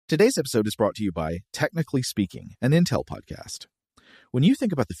Today's episode is brought to you by Technically Speaking, an Intel podcast. When you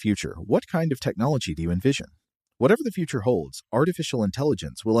think about the future, what kind of technology do you envision? Whatever the future holds, artificial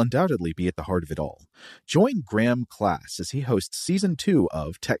intelligence will undoubtedly be at the heart of it all. Join Graham Class as he hosts Season 2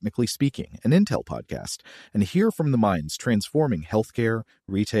 of Technically Speaking, an Intel podcast, and hear from the minds transforming healthcare,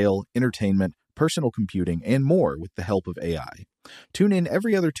 retail, entertainment, personal computing, and more with the help of AI. Tune in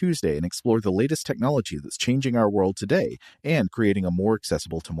every other Tuesday and explore the latest technology that's changing our world today and creating a more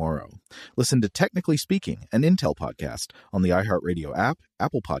accessible tomorrow. Listen to Technically Speaking, an Intel podcast on the iHeartRadio app,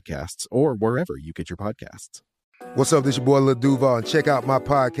 Apple Podcasts, or wherever you get your podcasts. What's up, this your boy Lil Duval, and check out my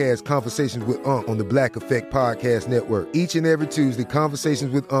podcast, Conversations with Unc, on the Black Effect Podcast Network. Each and every Tuesday,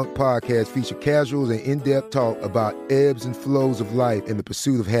 Conversations with Unc podcast feature casuals and in-depth talk about ebbs and flows of life and the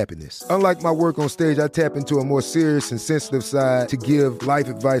pursuit of happiness. Unlike my work on stage, I tap into a more serious and sensitive side to give life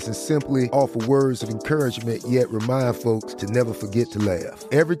advice and simply offer words of encouragement, yet remind folks to never forget to laugh.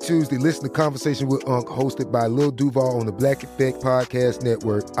 Every Tuesday, listen to Conversations with Unc, hosted by Lil Duval on the Black Effect Podcast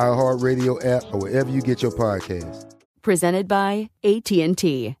Network, iHeartRadio app, or wherever you get your podcasts. Presented by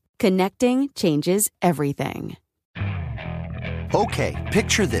AT&T. Connecting changes everything. Okay,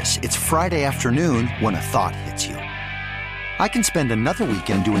 picture this. It's Friday afternoon when a thought hits you. I can spend another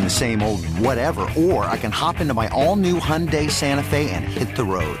weekend doing the same old whatever, or I can hop into my all-new Hyundai Santa Fe and hit the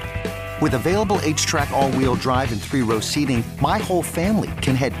road. With available H-Track all-wheel drive and 3-row seating, my whole family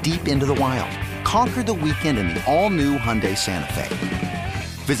can head deep into the wild. Conquer the weekend in the all-new Hyundai Santa Fe.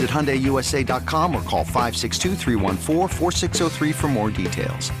 Visit HyundaiUSA.com or call 562-314-4603 for more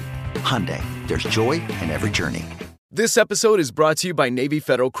details. Hyundai, there's joy in every journey. This episode is brought to you by Navy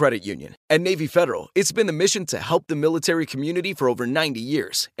Federal Credit Union. At Navy Federal, it's been the mission to help the military community for over 90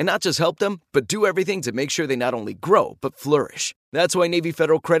 years. And not just help them, but do everything to make sure they not only grow, but flourish. That's why Navy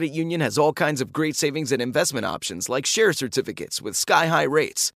Federal Credit Union has all kinds of great savings and investment options like share certificates with sky-high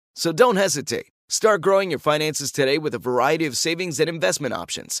rates. So don't hesitate. Start growing your finances today with a variety of savings and investment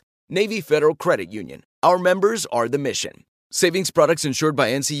options. Navy Federal Credit Union. Our members are the mission. Savings products insured by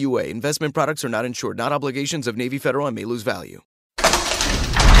NCUA. Investment products are not insured, not obligations of Navy Federal and may lose value.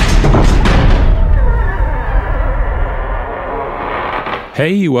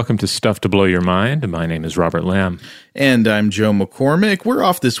 Hey, welcome to Stuff to Blow Your Mind. My name is Robert Lamb. And I'm Joe McCormick. We're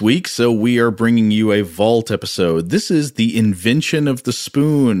off this week, so we are bringing you a Vault episode. This is The Invention of the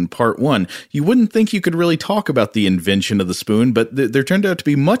Spoon, Part 1. You wouldn't think you could really talk about the invention of the spoon, but there turned out to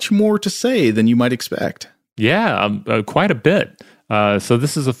be much more to say than you might expect. Yeah, quite a bit. So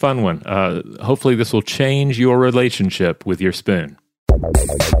this is a fun one. Hopefully this will change your relationship with your spoon.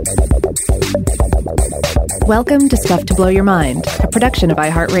 Welcome to Stuff to Blow Your Mind, a production of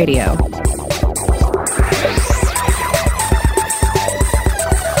iHeartRadio.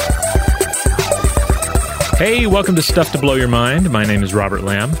 Hey, welcome to Stuff to Blow Your Mind. My name is Robert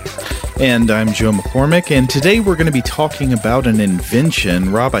Lamb. And I'm Joe McCormick, and today we're going to be talking about an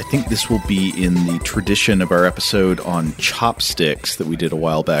invention. Rob, I think this will be in the tradition of our episode on chopsticks that we did a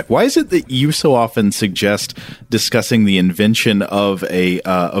while back. Why is it that you so often suggest discussing the invention of a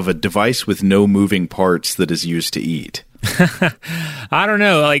device with no moving parts that is used to eat? I don't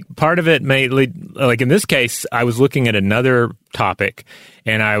know. Like, part of it may lead, like in this case, I was looking at another topic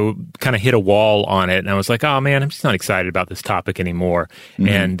and I kind of hit a wall on it, and I was like, oh man, I'm just not excited about this topic anymore.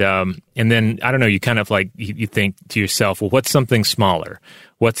 Mm-hmm. And then I don't know, you kind of like you think to yourself, well, what's something smaller?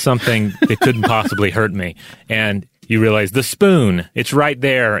 What's something that couldn't possibly hurt me? And you realize the spoon, it's right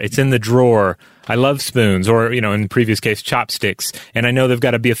there. It's in the drawer. I love spoons, or, you know, in the previous case, chopsticks. And I know they've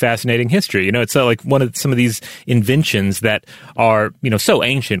got to be a fascinating history. You know, it's like some of these inventions that are, you know, so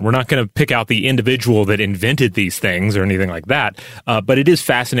ancient. We're not going to pick out the individual that invented these things or anything like that. But it is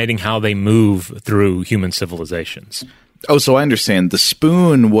fascinating how they move through human civilizations. Oh, so I understand. The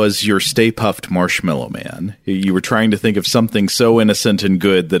spoon was your Stay Puft Marshmallow Man. You were trying to think of something so innocent and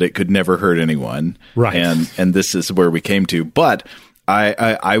good that it could never hurt anyone. Right. And this is where we came to. But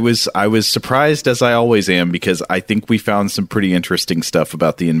I was surprised, as I always am, because I think we found some pretty interesting stuff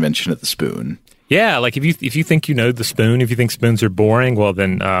about the invention of the spoon. Yeah, like if you think you know the spoon, if you think spoons are boring, well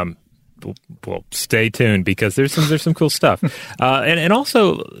then well, stay tuned, because there's some cool stuff. And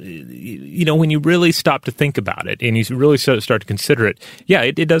also, you know, when you really stop to think about it and you really start to consider it, yeah,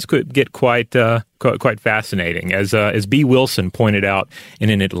 it does get quite fascinating. As B. Wilson pointed out in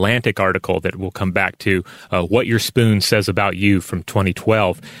an Atlantic article that we'll come back to, What Your Spoon Says About You from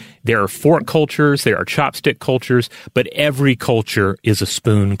 2012, there are fork cultures, there are chopstick cultures, but every culture is a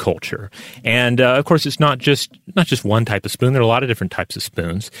spoon culture. And of course, it's not just one type of spoon. There are a lot of different types of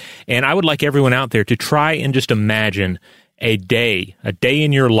spoons. And I would like everyone out there to try and just imagine a day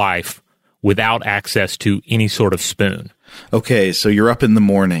in your life without access to any sort of spoon. Okay, so you're up in the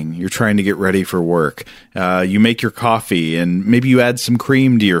morning. You're trying to get ready for work. You make your coffee, and maybe you add some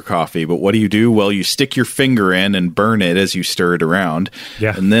cream to your coffee. But what do? Well, you stick your finger in and burn it as you stir it around.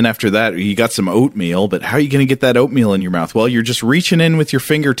 Yeah. And then after that, you got some oatmeal. But how are you going to get that oatmeal in your mouth? Well, you're just reaching in with your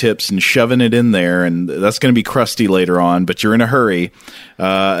fingertips and shoving it in there, and that's going to be crusty later on. But you're in a hurry,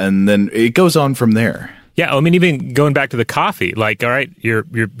 and then it goes on from there. Yeah, I mean, even going back to the coffee, like, all right, you're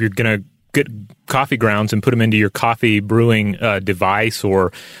going to get coffee grounds and put them into your coffee brewing device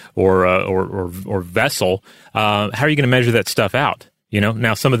or vessel. How are you going to measure that stuff out?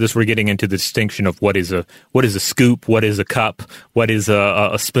 Now some of this we're getting into the distinction of what is a scoop, what is a cup, what is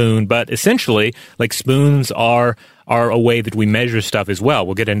a spoon. But essentially, like, spoons are a way that we measure stuff as well.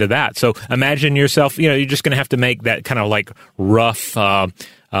 We'll get into that. So imagine yourself, you're just going to have to make that kind of like rough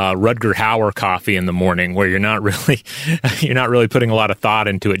Rutger Hauer coffee in the morning, where you're not really putting a lot of thought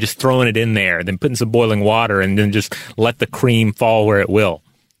into it, just throwing it in there, then putting some boiling water, and then just let the cream fall where it will.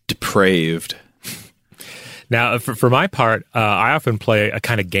 Depraved. Now, for my part, I often play a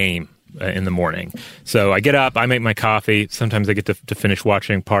kind of game in the morning. So I get up, I make my coffee. Sometimes I get to finish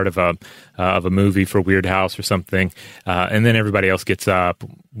watching part of a movie for Weird House or something, and then everybody else gets up.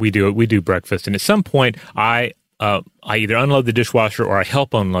 We do breakfast, and at some point, I either unload the dishwasher or I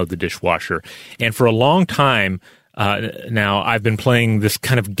help unload the dishwasher. And for a long time now, I've been playing this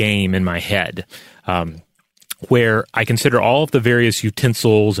kind of game in my head, where I consider all of the various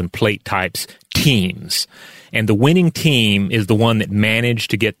utensils and plate types teams. And the winning team is the one that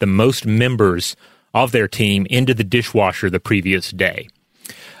managed to get the most members of their team into the dishwasher the previous day.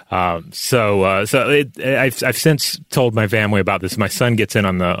 I've since told my family about this. My son gets in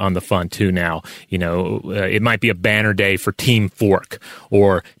on the fun too now. It might be a banner day for Team Fork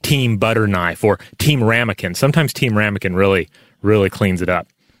or Team Butter Knife or Team Ramekin. Sometimes Team Ramekin really cleans it up.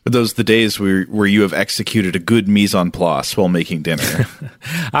 Are those the days where you have executed a good mise en place while making dinner?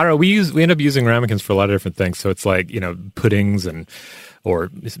 I don't know. We end up using ramekins for a lot of different things. So it's like, puddings or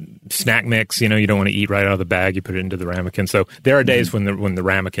snack mix. You don't want to eat right out of the bag. You put it into the ramekin. So there are days when the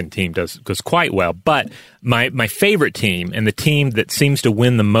ramekin team goes quite well. But my favorite team, and the team that seems to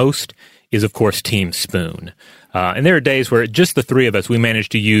win the most, is of course Team Spoon. And there are days where just the three of us, we manage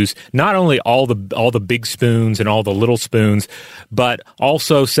to use not only all the big spoons and all the little spoons, but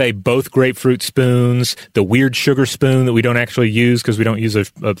also, say, both grapefruit spoons, the weird sugar spoon that we don't actually use because we don't use a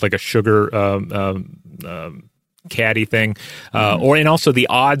sugar caddy thing, and also the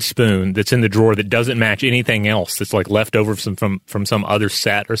odd spoon that's in the drawer that doesn't match anything else, that's like left over from some other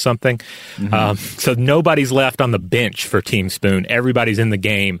set or something. So nobody's left on the bench for Team Spoon. Everybody's in the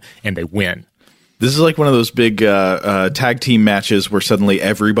game and they win. This is like one of those big tag team matches where suddenly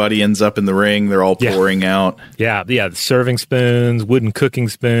everybody ends up in the ring. They're all pouring out. Yeah, the serving spoons, wooden cooking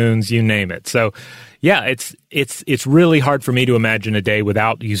spoons, you name it. So, yeah, it's really hard for me to imagine a day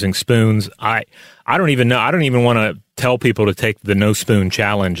without using spoons. I don't even know. I don't even want to tell people to take the no spoon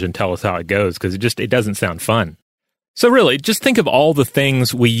challenge and tell us how it goes, because it doesn't sound fun. So really, just think of all the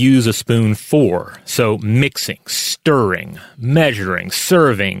things we use a spoon for. So mixing, stirring, measuring,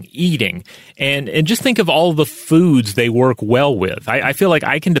 serving, eating, and just think of all the foods they work well with. I feel like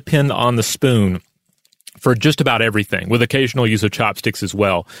I can depend on the spoon for just about everything, with occasional use of chopsticks as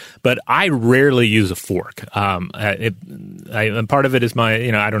well. But I rarely use a fork. And part of it is my,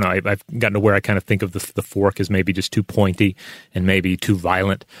 I don't know, I've gotten to where I kind of think of the fork as maybe just too pointy and maybe too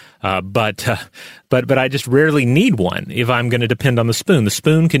violent. But I just rarely need one if I'm going to depend on the spoon. The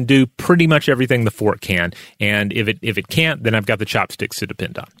spoon can do pretty much everything the fork can. And if it can't, then I've got the chopsticks to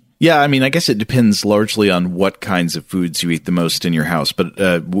depend on. Yeah, I mean, I guess it depends largely on what kinds of foods you eat the most in your house, but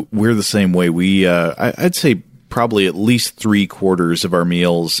we're the same way. I'd say probably at least 3/4 of our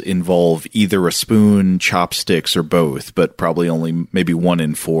meals involve either a spoon, chopsticks, or both, but probably only maybe 1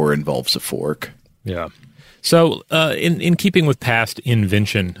 in 4 involves a fork. Yeah. So in keeping with past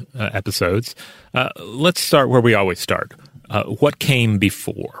invention episodes, let's start where we always start. What came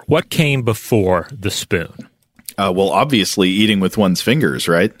before? What came before the spoon? Well, obviously, eating with one's fingers,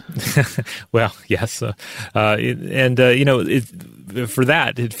 right? Well, yes. For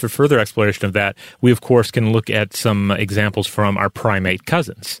further exploration of that, we, of course, can look at some examples from our primate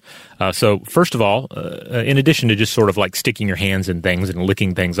cousins. So, first of all, in addition to just sort of like sticking your hands in things and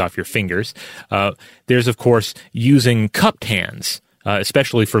licking things off your fingers, there's, of course, using cupped hands.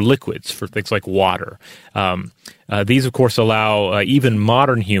 Especially for liquids, for things like water. These, of course, allow even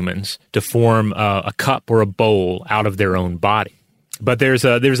modern humans to form a cup or a bowl out of their own body. But there's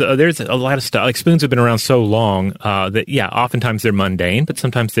a lot of stuff. Like, spoons have been around so long that, oftentimes they're mundane, but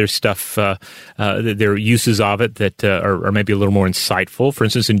sometimes there's stuff, there are uses of it that are maybe a little more insightful. For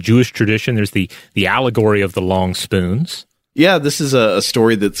instance, in Jewish tradition, there's the allegory of the long spoons. Yeah, this is a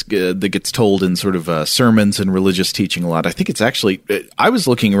story that gets told in sort of sermons and religious teaching a lot. I think it's actually, I was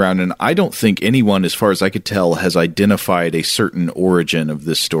looking around and I don't think anyone, as far as I could tell, has identified a certain origin of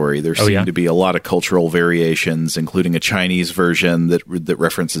this story. There seem to be a lot of cultural variations, including a Chinese version that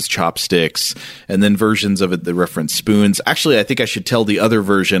references chopsticks, and then versions of it that reference spoons. Actually, I think I should tell the other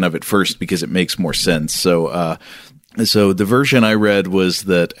version of it first because it makes more sense. So the version I read was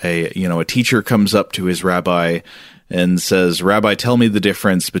that a teacher comes up to his rabbi and says, "Rabbi, tell me the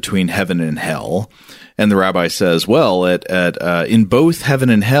difference between heaven and hell." And the rabbi says, "Well, in both heaven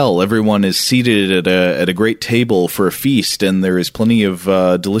and hell, everyone is seated at a great table for a feast, and there is plenty of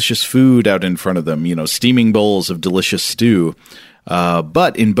delicious food out in front of them, steaming bowls of delicious stew.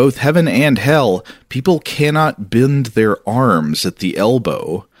 But in both heaven and hell, people cannot bend their arms at the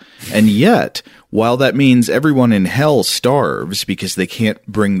elbow. And yet, while that means everyone in hell starves because they can't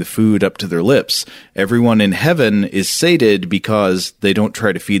bring the food up to their lips, everyone in heaven is sated because they don't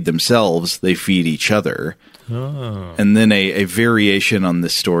try to feed themselves, they feed each other." Oh. And then a variation on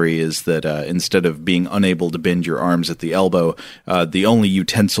this story is that instead of being unable to bend your arms at the elbow, the only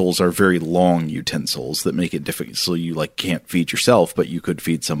utensils are very long utensils that make it difficult. So you can't feed yourself, but you could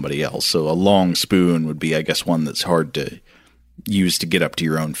feed somebody else. So a long spoon would be, I guess, one that's hard to use to get up to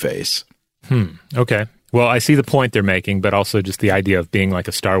your own face. Okay. Well, I see the point they're making, but also just the idea of being like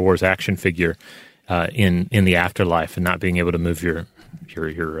a Star Wars action figure in the afterlife and not being able to move your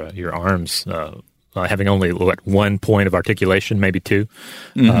arms, having only one point of articulation, maybe two.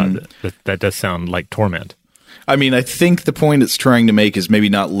 That does sound like torment. I mean, I think the point it's trying to make is maybe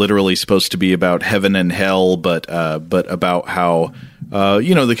not literally supposed to be about heaven and hell, but about how,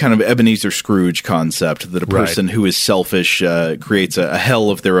 the kind of Ebenezer Scrooge concept that a person who is selfish creates a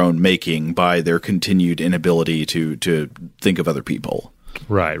hell of their own making by their continued inability to think of other people.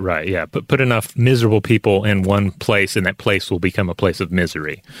 Right, yeah. But put enough miserable people in one place, and that place will become a place of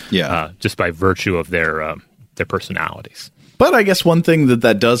misery. Yeah, just by virtue of their personalities. But I guess one thing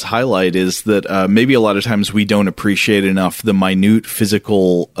that does highlight is that maybe a lot of times we don't appreciate enough the minute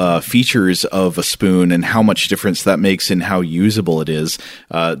physical features of a spoon and how much difference that makes in how usable it is.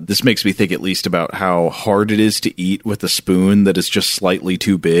 This makes me think at least about how hard it is to eat with a spoon that is just slightly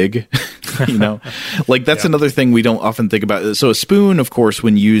too big. That's another thing we don't often think about. So a spoon, of course,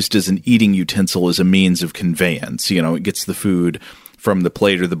 when used as an eating utensil, is a means of conveyance. It gets the food from the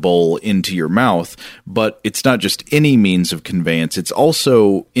plate or the bowl into your mouth, but it's not just any means of conveyance. It's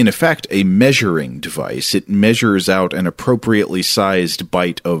also, in effect, a measuring device. It measures out an appropriately sized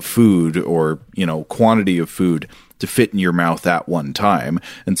bite of food or, quantity of food to fit in your mouth at one time.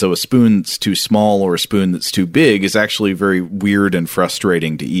 And so a spoon that's too small or a spoon that's too big is actually very weird and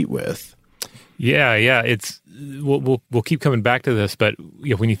frustrating to eat with. Yeah. It's we'll keep coming back to this, but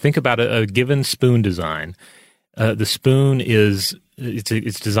when you think about a given spoon design, the spoon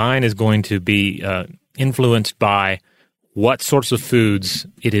its design is going to be influenced by what sorts of foods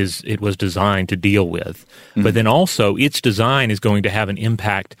it was designed to deal with. Mm-hmm. But then also its design is going to have an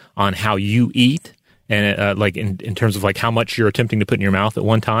impact on how you eat, and in terms of how much you're attempting to put in your mouth at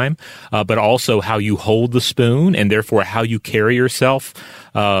one time, but also how you hold the spoon, and therefore how you carry yourself,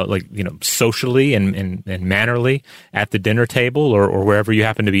 socially and mannerly at the dinner table or wherever you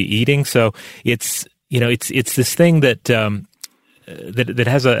happen to be eating. So it's this thing that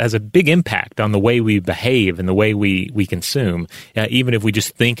has a big impact on the way we behave and the way we consume, even if we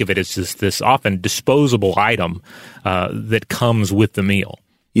just think of it as just this often disposable item that comes with the meal.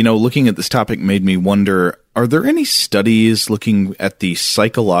 Looking at this topic made me wonder, are there any studies looking at the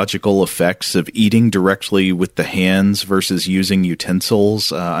psychological effects of eating directly with the hands versus using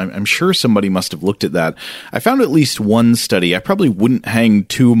utensils? I'm sure somebody must have looked at that. I found at least one study. I probably wouldn't hang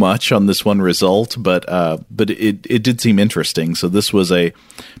too much on this one result, but it did seem interesting. So this was a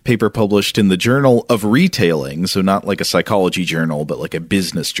paper published in the Journal of Retailing, so not like a psychology journal, but like a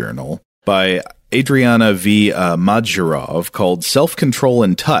business journal, by Adriana V. Madjarov, called Self-Control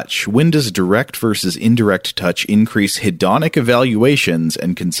and Touch. When does direct versus indirect touch increase hedonic evaluations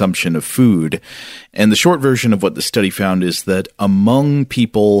and consumption of food? And the short version of what the study found is that among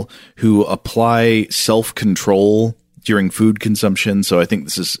people who apply self-control during food consumption, so I think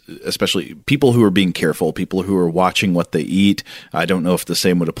this is especially people who are being careful, people who are watching what they eat. I don't know if the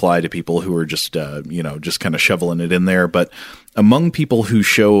same would apply to people who are just kind of shoveling it in there, but among people who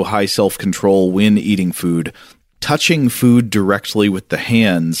show high self-control when eating food, touching food directly with the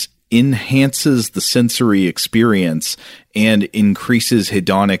hands enhances the sensory experience and increases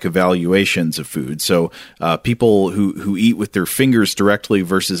hedonic evaluations of food. So people who eat with their fingers directly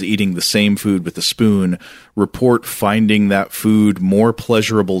versus eating the same food with a spoon report finding that food more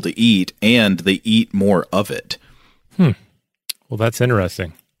pleasurable to eat, and they eat more of it. Well, that's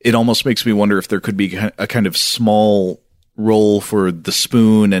interesting. It almost makes me wonder if there could be a kind of small role for the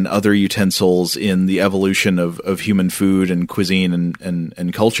spoon and other utensils in the evolution of human food and cuisine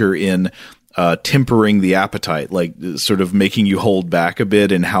and culture in tempering the appetite, like sort of making you hold back a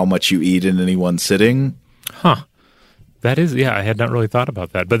bit in how much you eat in any one sitting. Huh. That is, yeah, I had not really thought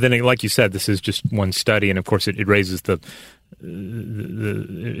about that. But then, like you said, this is just one study, and of course it raises the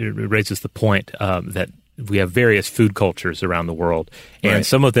point that we have various food cultures around the world, and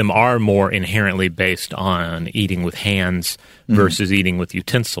some of them are more inherently based on eating with hands versus eating with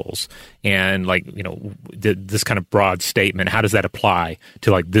utensils. And this kind of broad statement, how does that apply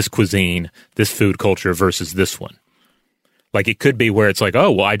to like this cuisine, this food culture versus this one? Like it could be where it's like,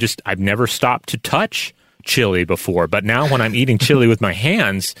 oh, well, I've never stopped to touch chili before, but now when I'm eating chili with my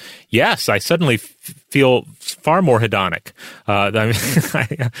hands, yes, I suddenly feel far more hedonic.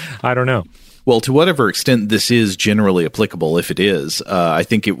 I don't know. Well, to whatever extent this is generally applicable, if it is, I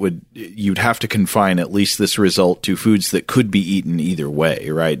think you'd have to confine at least this result to foods that could be eaten either way,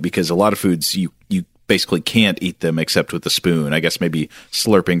 right? Because a lot of foods you basically can't eat them except with a spoon. I guess maybe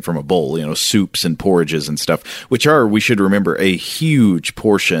slurping from a bowl, soups and porridges and stuff, which are, we should remember, a huge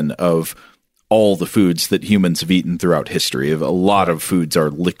portion of all the foods that humans have eaten throughout history. A lot of foods are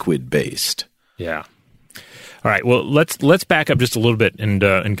liquid based. Yeah. All right. Well, let's back up just a little bit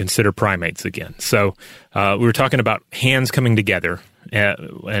and consider primates again. So we were talking about hands coming together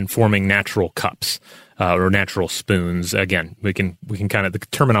and forming natural cups or natural spoons. Again, we can kind of, the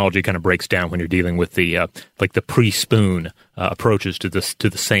terminology kind of breaks down when you're dealing with the the pre-spoon approaches to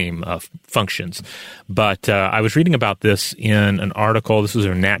the same functions. But I was reading about this in an article. This was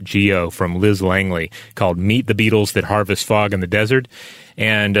in Nat Geo from Liz Langley called "Meet the Beetles That Harvest Fog in the Desert,"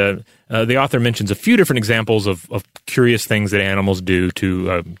 and the author mentions a few different examples of curious things that animals do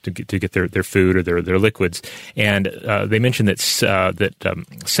to get their food or their liquids, and they mention that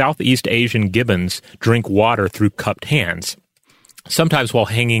Southeast Asian gibbons drink water through cupped hands, sometimes while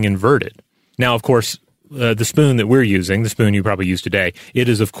hanging inverted. Now, of course, the spoon that we're using, the spoon you probably use today, it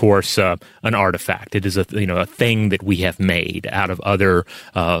is, of course, an artifact. It is a thing that we have made out of other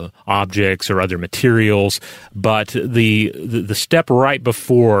objects or other materials. But the step right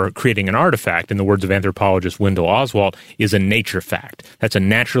before creating an artifact, in the words of anthropologist Wendell Oswalt, is a nature fact. That's a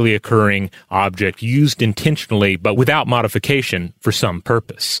naturally occurring object used intentionally, but without modification for some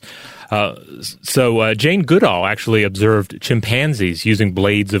purpose. So Jane Goodall actually observed chimpanzees using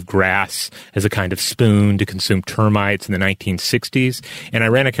blades of grass as a kind of spoon to consume termites in the 1960s. And I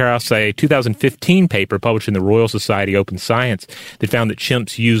ran across a 2015 paper published in the Royal Society Open Science that found that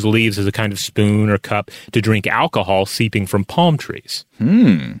chimps use leaves as a kind of spoon or cup to drink alcohol seeping from palm trees.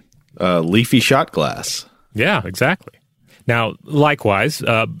 Leafy shot glass. Yeah, exactly. Now, likewise,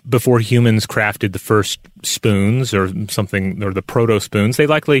 before humans crafted the first spoons or something, or the proto-spoons, they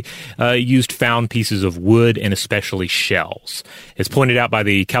likely used found pieces of wood and especially shells. As pointed out by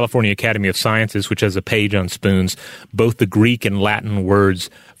the California Academy of Sciences, which has a page on spoons, both the Greek and Latin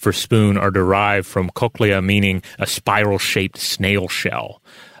words for spoon are derived from cochlea, meaning a spiral-shaped snail shell.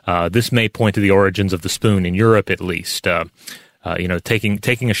 This may point to the origins of the spoon in Europe, at least.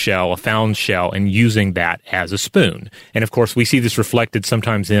 Taking a shell, a found shell, and using that as a spoon. And of course, we see this reflected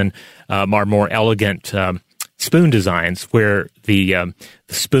sometimes in our more elegant spoon designs, where the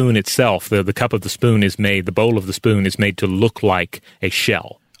spoon itself, the cup of the spoon is made, the bowl of the spoon is made to look like a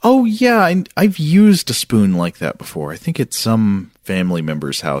shell. Oh, yeah, I've used a spoon like that before. I think at some family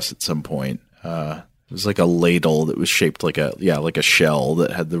member's house at some point. It was like a ladle that was shaped like a shell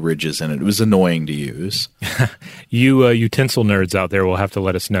that had the ridges in it. It was annoying to use. You utensil nerds out there will have to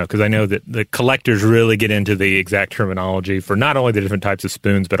let us know, because I know that the collectors really get into the exact terminology for not only the different types of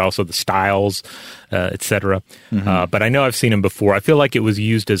spoons, but also the styles, etc. But I know I've seen them before. I feel like it was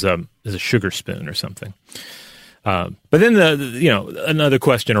used as a sugar spoon or something. But then another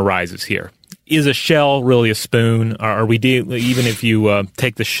question arises here. Is a shell really a spoon? Are we even if you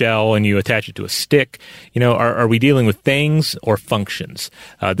take the shell and you attach it to a stick, are we dealing with things or functions?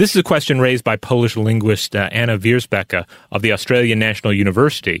 This is a question raised by Polish linguist Anna Wierzbecka of the Australian National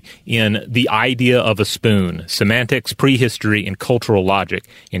University in The Idea of a Spoon: Semantics, Prehistory, and Cultural Logic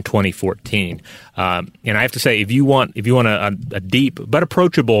in 2014. And I have to say, if you want a deep but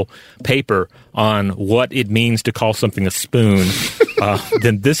approachable paper on what it means to call something a spoon,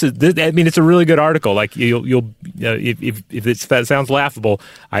 then this. I mean, it's a really good article. Like if it sounds laughable,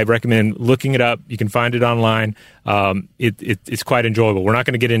 I recommend looking it up. You can find it online. It's quite enjoyable. We're not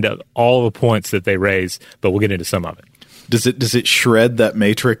going to get into all the points that they raise, but we'll get into some of it. Does it shred that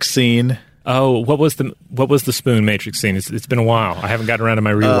Matrix scene? Oh, what was the spoon Matrix scene? It's been a while. I haven't gotten around to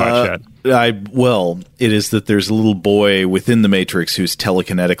my rewatch yet. It is that there's a little boy within the Matrix who's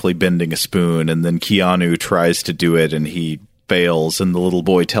telekinetically bending a spoon, and then Keanu tries to do it, and he fails, and the little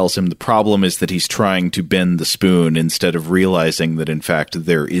boy tells him the problem is that he's trying to bend the spoon instead of realizing that, in fact,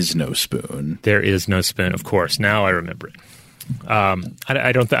 there is no spoon. There is no spoon, of course. Now I remember it.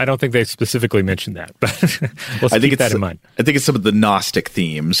 I don't think they specifically mentioned that, but let's keep that in mind. I think it's some of the Gnostic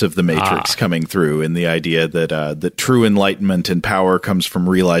themes of the Matrix coming through, in the idea that that true enlightenment and power comes from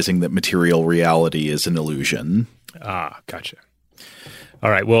realizing that material reality is an illusion. Gotcha. All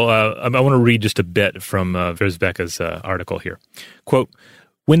right. Well, I want to read just a bit from Verzbecka's article here. Quote,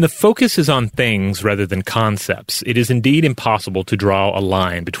 "When the focus is on things rather than concepts, it is indeed impossible to draw a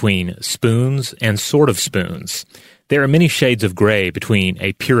line between spoons and sort of spoons. There are many shades of gray between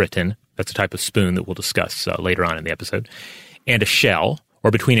a Puritan, that's a type of spoon that we'll discuss later on in the episode, and a shell,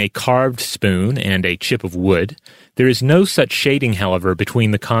 or between a carved spoon and a chip of wood. There is no such shading, however,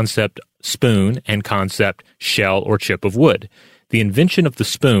 between the concept spoon and concept shell or chip of wood. The invention of the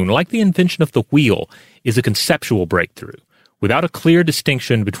spoon, like the invention of the wheel, is a conceptual breakthrough. Without a clear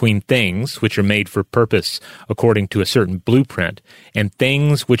distinction between things which are made for purpose according to a certain blueprint and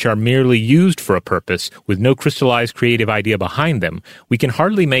things which are merely used for a purpose with no crystallized creative idea behind them, we can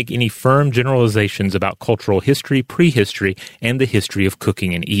hardly make any firm generalizations about cultural history, prehistory, and the history of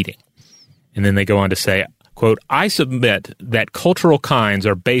cooking and eating." And then they go on to say, quote, "I submit that cultural kinds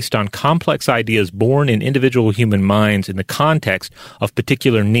are based on complex ideas born in individual human minds in the context of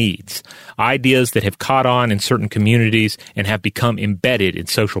particular needs, ideas that have caught on in certain communities and have become embedded in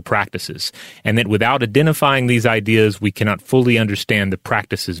social practices, and that without identifying these ideas, we cannot fully understand the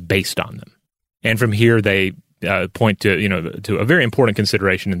practices based on them." And from here, they point to a very important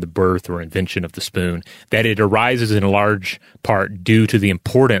consideration in the birth or invention of the spoon, that it arises in large part due to the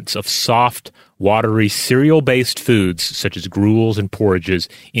importance of soft, watery, cereal-based foods such as gruels and porridges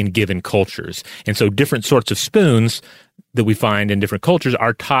in given cultures. And so different sorts of spoons that we find in different cultures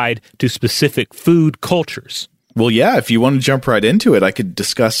are tied to specific food cultures. Well, yeah, if you want to jump right into it, I could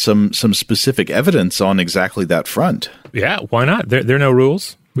discuss some specific evidence on exactly that front. Yeah, why not? There are no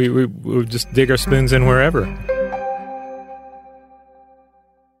rules. We just dig our spoons in wherever.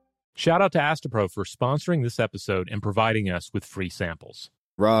 Shout out to Astapro for sponsoring this episode and providing us with free samples.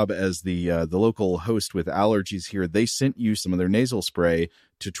 Rob, as the local host with allergies here, they sent you some of their nasal spray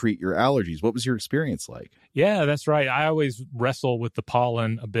to treat your allergies. What was your experience like? Yeah, that's right. I always wrestle with the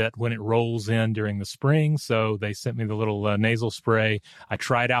pollen a bit when it rolls in during the spring, so they sent me the little nasal spray. I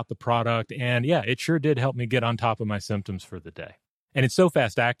tried out the product, and yeah, it sure did help me get on top of my symptoms for the day. And it's so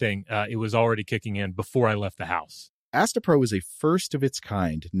fast-acting, it was already kicking in before I left the house. Astapro is a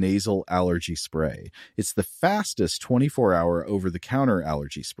first-of-its-kind nasal allergy spray. It's the fastest 24-hour over-the-counter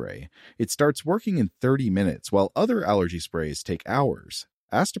allergy spray. It starts working in 30 minutes, while other allergy sprays take hours.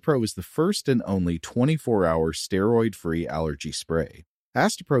 Astapro is the first and only 24-hour steroid-free allergy spray.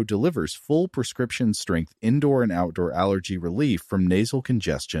 Astapro delivers full prescription-strength indoor and outdoor allergy relief from nasal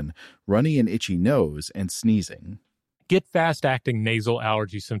congestion, runny and itchy nose, and sneezing. Get fast-acting nasal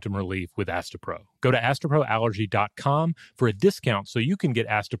allergy symptom relief with Astapro. Go to astaproallergy.com for a discount so you can get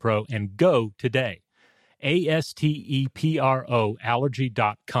Astapro and go today. ASTEPRO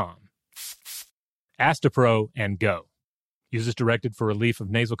allergy.com. Astapro and go. Use as directed for relief of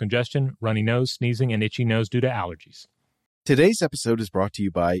nasal congestion, runny nose, sneezing, and itchy nose due to allergies. Today's episode is brought to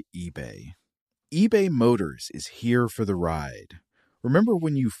you by eBay. eBay Motors is here for the ride. Remember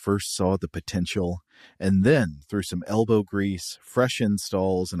when you first saw the potential? And then, through some elbow grease, fresh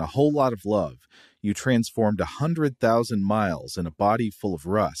installs, and a whole lot of love, you transformed 100,000 miles and a body full of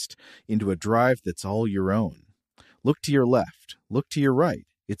rust into a drive that's all your own. Look to your left. Look to your right.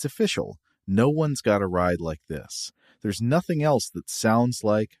 It's official. No one's got a ride like this. There's nothing else that sounds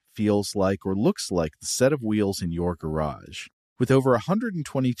like, feels like, or looks like the set of wheels in your garage. With over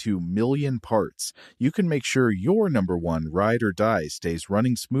 122 million parts, you can make sure your number one ride or die stays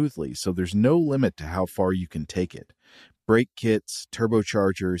running smoothly, so there's no limit to how far you can take it. Brake kits,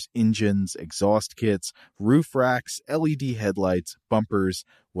 turbochargers, engines, exhaust kits, roof racks, LED headlights, bumpers,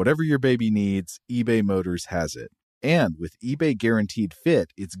 whatever your baby needs, eBay Motors has it. And with eBay Guaranteed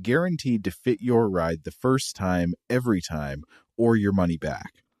Fit, it's guaranteed to fit your ride the first time, every time, or your money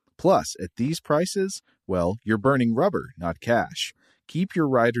back. Plus, at these prices, well, you're burning rubber, not cash. Keep your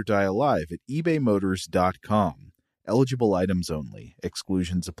ride or die alive at ebaymotors.com. Eligible items only.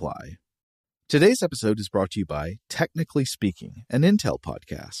 Exclusions apply. Today's episode is brought to you by Technically Speaking, an Intel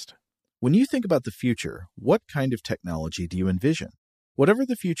podcast. When you think about the future, what kind of technology do you envision? Whatever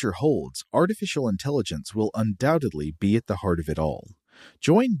the future holds, artificial intelligence will undoubtedly be at the heart of it all.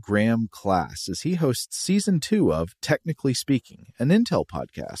 Join Graham Class as he hosts Season 2 of Technically Speaking, an Intel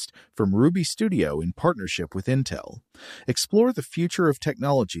podcast from Ruby Studio in partnership with Intel. Explore the future of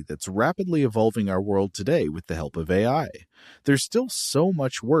technology that's rapidly evolving our world today with the help of AI. There's still so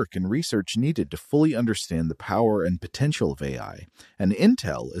much work and research needed to fully understand the power and potential of AI, and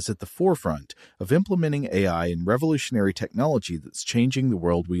Intel is at the forefront of implementing AI in revolutionary technology that's changing the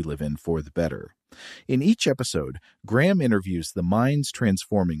world we live in for the better. In each episode, Graham interviews the minds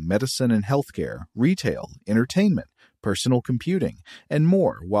transforming medicine and healthcare, retail, entertainment, personal computing, and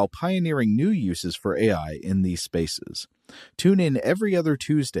more while pioneering new uses for AI in these spaces. Tune in every other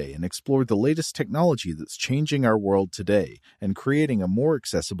Tuesday and explore the latest technology that's changing our world today and creating a more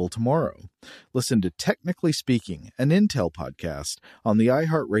accessible tomorrow. Listen to Technically Speaking, an Intel podcast on the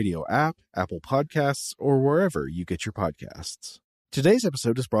iHeartRadio app, Apple Podcasts, or wherever you get your podcasts. Today's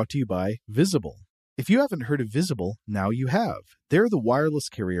episode is brought to you by Visible. If you haven't heard of Visible, now you have. They're the wireless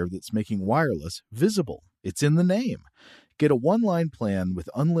carrier that's making wireless visible. It's in the name. Get a one-line plan with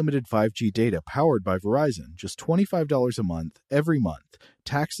unlimited 5G data powered by Verizon, just $25 a month, every month,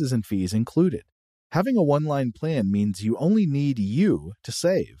 taxes and fees included. Having a one-line plan means you only need you to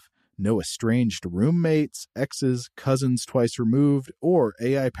save. No estranged roommates, exes, cousins twice removed, or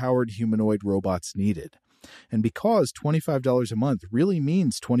AI-powered humanoid robots needed. And because $25 a month really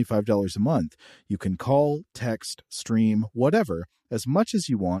means $25 a month, you can call, text, stream, whatever, as much as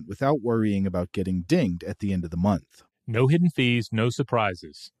you want without worrying about getting dinged at the end of the month. No hidden fees, no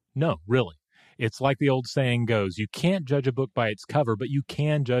surprises. No, really. It's like the old saying goes, you can't judge a book by its cover, but you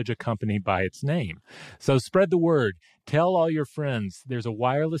can judge a company by its name. So spread the word. Tell all your friends there's a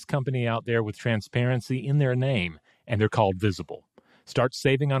wireless company out there with transparency in their name, and they're called Visible. Start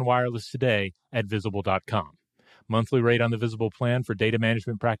saving on wireless today at Visible.com. Monthly rate on the Visible plan for data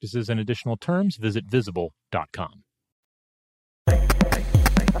management practices and additional terms, visit Visible.com.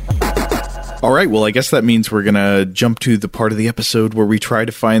 All right, well, I guess that means we're going to jump to the part of the episode where we try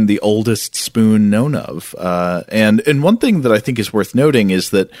to find the oldest spoon known of. And one thing that I think is worth noting is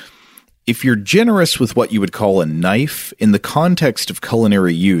that if you're generous with what you would call a knife, in the context of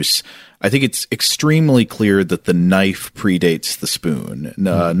culinary use, I think it's extremely clear that the knife predates the spoon.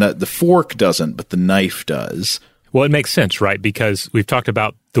 The fork doesn't, but the knife does. Well, it makes sense, right? Because we've talked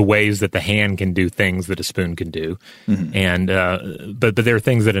about the ways that the hand can do things that a spoon can do, and but there are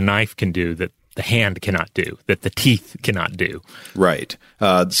things that a knife can do that the hand cannot do, that the teeth cannot do. Right.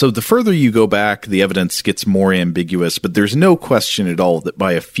 So the further you go back, the evidence gets more ambiguous, but there's no question at all that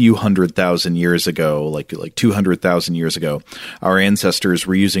by a few 100,000 years ago, like 200,000 years ago, our ancestors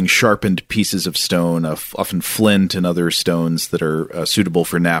were using sharpened pieces of stone, often flint and other stones that are suitable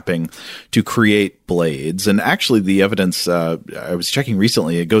for knapping, to create blades. And actually the evidence, I was checking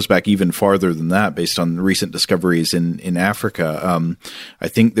recently, it goes back even farther than that based on recent discoveries in Africa. I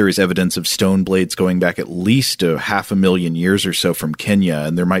think there is evidence of stone blades going back at least 500,000 years or so from Kenya,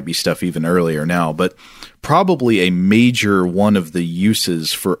 and there might be stuff even earlier now, but probably a major one of the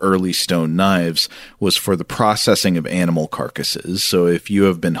uses for early stone knives was for the processing of animal carcasses. So if you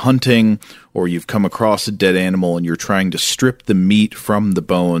have been hunting or you've come across a dead animal and you're trying to strip the meat from the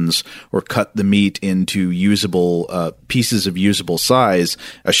bones or cut the meat into usable pieces of usable size,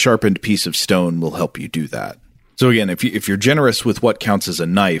 a sharpened piece of stone will help you do that. So again, if you're generous with what counts as a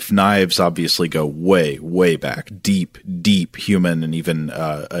knife, knives obviously go way, way back, deep human, and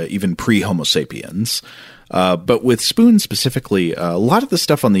even pre-Homo sapiens. But with spoons specifically, a lot of the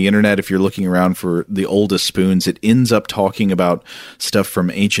stuff on the internet, if you're looking around for the oldest spoons, it ends up talking about stuff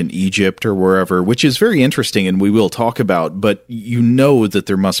from ancient Egypt or wherever, which is very interesting and we will talk about, but you know that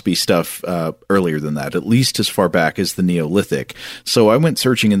there must be stuff earlier than that, at least as far back as the Neolithic. So I went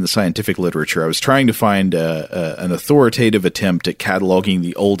searching in the scientific literature. I was trying to find an authoritative attempt at cataloging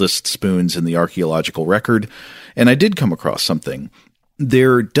the oldest spoons in the archaeological record, and I did come across something.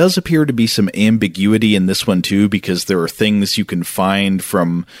 There does appear to be some ambiguity in this one, too, because there are things you can find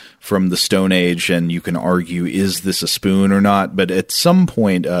from the Stone Age, and you can argue, is this a spoon or not? But at some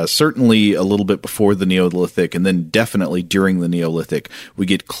point, certainly a little bit before the Neolithic, and then definitely during the Neolithic, we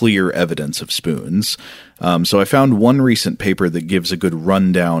get clear evidence of spoons. So I found one recent paper that gives a good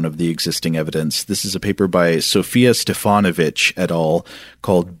rundown of the existing evidence. This is a paper by Sofia Stefanovic et al.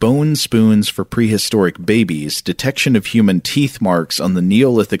 Called Bone Spoons for Prehistoric Babies, Detection of Human Teeth Marks on the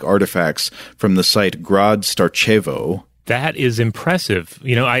Neolithic Artifacts from the site Grad Starchevo. That is impressive.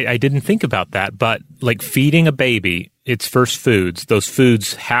 You know, I didn't think about that, but like feeding a baby its first foods, those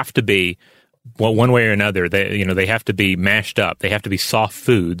foods have to be, well, one way or another, they have to be mashed up. They have to be soft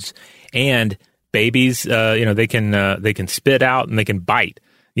foods, and babies, they can spit out and they can bite.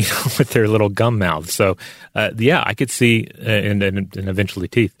 with their little gum mouths. So, I could see, and eventually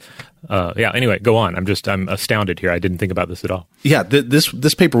teeth. Anyway, go on. I'm astounded here. I didn't think about this at all. Yeah,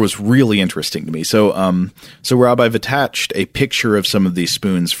 this paper was really interesting to me. So Rob, I've attached a picture of some of these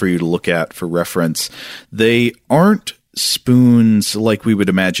spoons for you to look at for reference. They aren't spoons like we would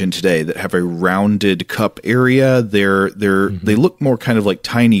imagine today that have a rounded cup area. They look more kind of like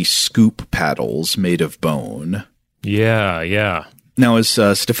tiny scoop paddles made of bone. Yeah. Now, as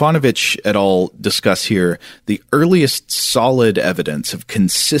Stefanovic et al. Discuss here, the earliest solid evidence of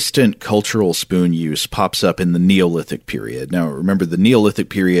consistent cultural spoon use pops up in the Neolithic period. Now, remember, the Neolithic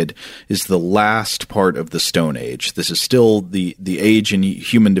period is the last part of the Stone Age. This is still the age in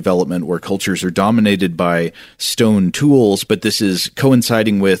human development where cultures are dominated by stone tools, but this is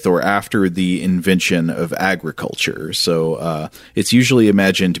coinciding with or after the invention of agriculture. So it's usually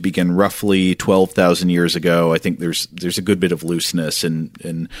imagined to begin roughly 12,000 years ago. I think there's a good bit of looseness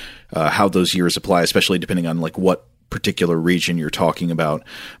in how those years apply, especially depending on like what particular region you're talking about.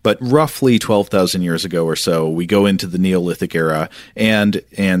 But roughly 12,000 years ago or so, we go into the Neolithic era, and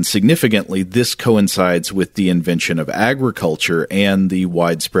significantly, this coincides with the invention of agriculture and the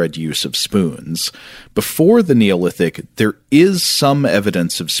widespread use of spoons. Before the Neolithic, there is some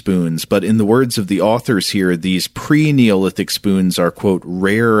evidence of spoons, but in the words of the authors here, these pre-Neolithic spoons are, quote,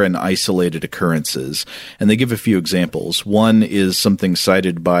 rare and isolated occurrences. And they give a few examples. One is something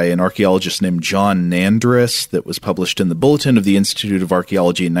cited by an archaeologist named John Nandris that was published in the Bulletin of the Institute of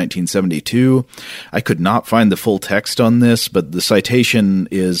Archaeology in 1972. I could not find the full text on this, but the citation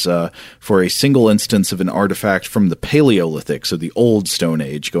is for a single instance of an artifact from the Paleolithic, so the Old Stone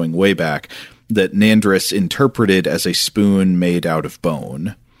Age, going way back, that Nandris interpreted as a spoon made out of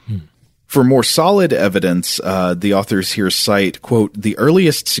bone. For more solid evidence, the authors here cite, quote, the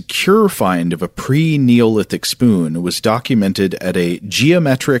earliest secure find of a pre-Neolithic spoon was documented at a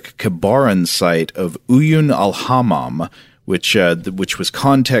geometric Kebaran site of Uyun al-Hammam, which was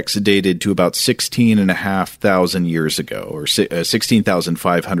context dated to about 16,500 years ago, or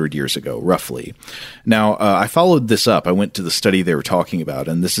 16,500 years ago, roughly. Now, I followed this up. I went to the study they were talking about,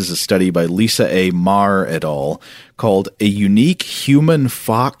 and this is a study by Lisa A. Marr et al. Called A Unique Human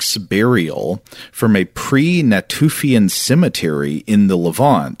Fox Burial from a Pre-Natufian Cemetery in the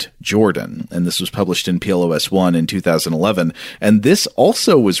Levant, Jordan. And this was published in PLOS 1 in 2011. And this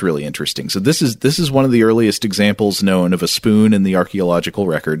also was really interesting. So this is one of the earliest examples known of a spoon in the archaeological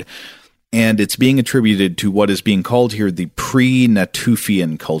record. And it's being attributed to what is being called here the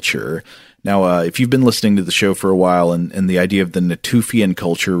pre-Natufian culture. Now, if you've been listening to the show for a while and the idea of the Natufian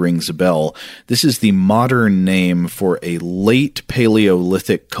culture rings a bell, this is the modern name for a late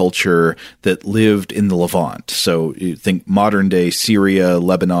Paleolithic culture that lived in the Levant. So you think modern-day Syria,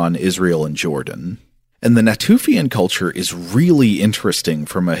 Lebanon, Israel, and Jordan. And the Natufian culture is really interesting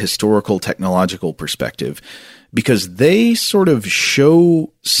from a historical technological perspective because they sort of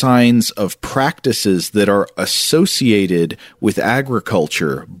show signs of practices that are associated with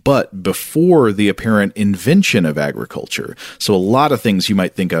agriculture, but before the apparent invention of agriculture. So a lot of things you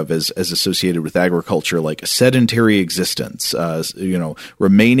might think of as associated with agriculture, like a sedentary existence,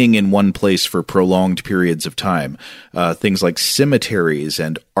 remaining in one place for prolonged periods of time, things like cemeteries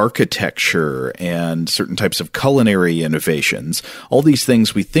and architecture and certain types of culinary innovations. All these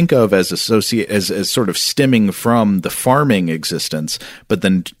things we think of as sort of stemming from the farming existence, but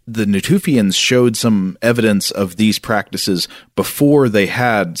then the Natufians showed some evidence of these practices before they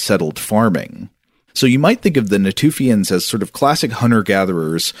had settled farming. So you might think of the Natufians as sort of classic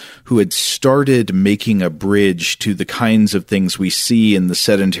hunter-gatherers who had started making a bridge to the kinds of things we see in the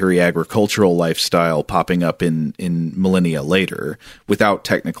sedentary agricultural lifestyle popping up in millennia later, without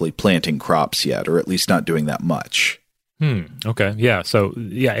technically planting crops yet, or at least not doing that much. Okay. Yeah. So,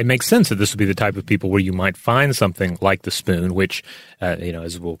 it makes sense that this would be the type of people where you might find something like the spoon, which,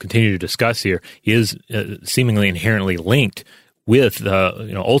 as we'll continue to discuss here, is seemingly inherently linked with,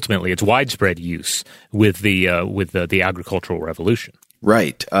 ultimately its widespread use with the agricultural revolution.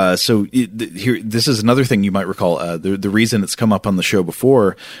 Right. So here, this is another thing you might recall. The reason it's come up on the show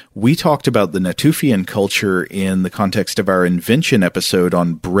before, we talked about the Natufian culture in the context of our invention episode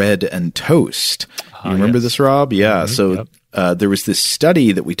on bread and toast. You remember this, Rob? Yeah. Mm-hmm. So there was this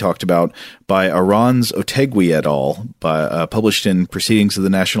study that we talked about by Aranz Otegui et al., published in Proceedings of the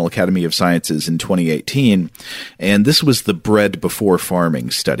National Academy of Sciences in 2018. And this was the bread before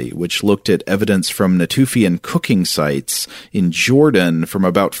farming study, which looked at evidence from Natufian cooking sites in Jordan from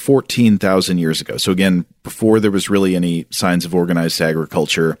about 14,000 years ago. So again, before there was really any signs of organized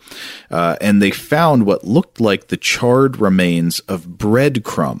agriculture. And they found what looked like the charred remains of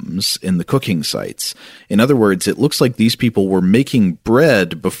breadcrumbs in the cooking sites. In other words, it looks like these people were making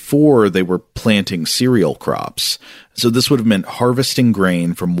bread before they were planting cereal crops. So this would have meant harvesting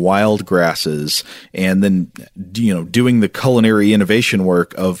grain from wild grasses and then, doing the culinary innovation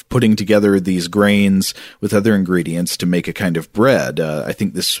work of putting together these grains with other ingredients to make a kind of bread. I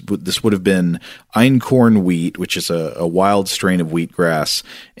think this would have been einkorn wheat, which is a wild strain of wheatgrass,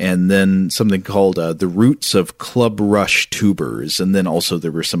 and then something called the roots of club rush tubers. And then also there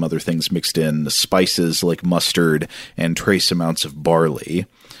were some other things mixed in, spices like mustard and trace amounts of barley.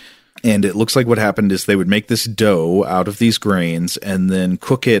 And it looks like what happened is they would make this dough out of these grains and then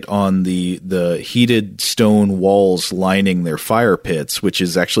cook it on the heated stone walls lining their fire pits, which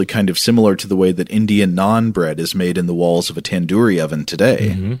is actually kind of similar to the way that Indian naan bread is made in the walls of a tandoori oven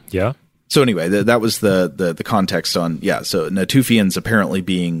today. Mm-hmm. Yeah. So anyway, that was the context on, so Natufians apparently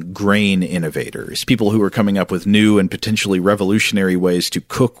being grain innovators, people who were coming up with new and potentially revolutionary ways to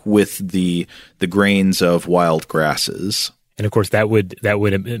cook with the grains of wild grasses. And of course, that would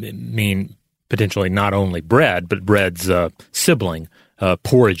mean potentially not only bread, but bread's sibling,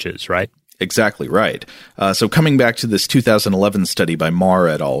 porridges, right? Exactly right. So coming back to this 2011 study by Marr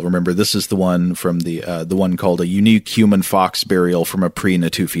et al. Remember, this is the one from the one called A Unique Human Fox Burial from a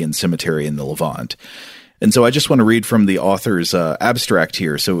Pre-Natufian Cemetery in the Levant. And so I just want to read from the author's abstract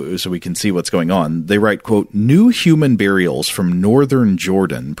here so we can see what's going on. They write, quote, "New human burials from northern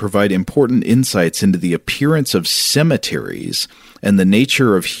Jordan provide important insights into the appearance of cemeteries and the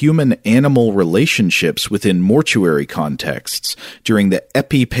nature of human-animal relationships within mortuary contexts during the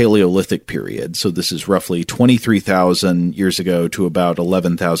Epi-Paleolithic period." So this is roughly 23,000 years ago to about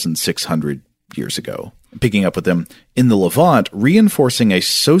 11,600 years ago. Picking up with them, in the Levant, reinforcing a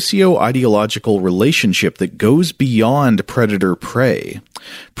socio-ideological relationship that goes beyond predator-prey.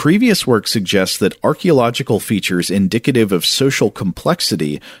 Previous work suggests that archaeological features indicative of social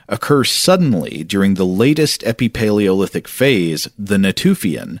complexity occur suddenly during the latest Epi-Paleolithic phase, the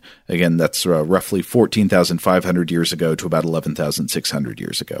Natufian. Again, that's roughly 14,500 years ago to about 11,600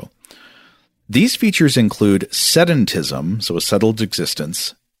 years ago. These features include sedentism, so a settled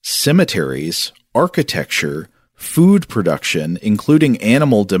existence, cemeteries, architecture, food production, including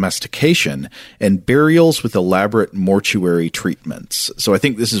animal domestication, and burials with elaborate mortuary treatments. So I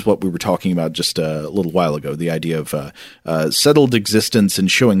think this is what we were talking about just a little while ago, the idea of settled existence and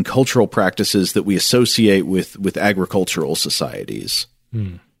showing cultural practices that we associate with agricultural societies.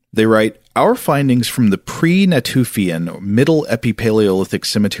 They write, "Our findings from the pre-Natufian Middle Epi-Paleolithic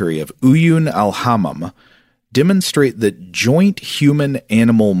cemetery of Uyun al-Hammam demonstrate that joint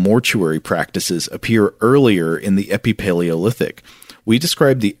human-animal mortuary practices appear earlier in the Epi-Paleolithic. We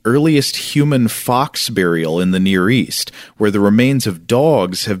describe the earliest human fox burial in the Near East, where the remains of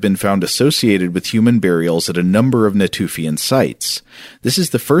dogs have been found associated with human burials at a number of Natufian sites. This is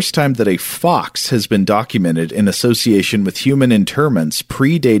the first time that a fox has been documented in association with human interments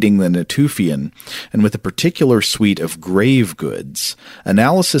predating the Natufian, and with a particular suite of grave goods.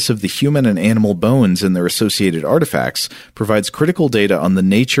 Analysis of the human and animal bones and their associated artifacts provides critical data on the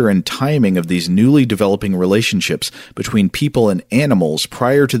nature and timing of these newly developing relationships between people and animals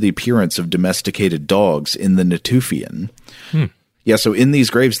prior to the appearance of domesticated dogs in the Natufian." Yeah, so in these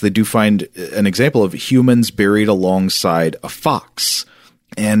graves, they do find an example of humans buried alongside a fox.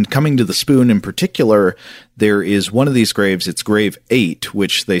 And coming to the spoon in particular, there is one of these graves, it's grave 8,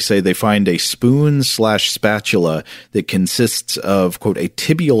 which they say they find a spoon/spatula that consists of, quote, a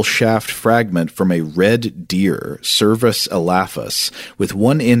tibial shaft fragment from a red deer, Cervus elaphus, with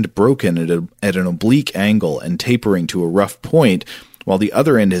one end broken at an oblique angle and tapering to a rough point, while the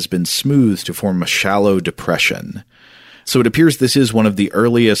other end has been smoothed to form a shallow depression. So it appears this is one of the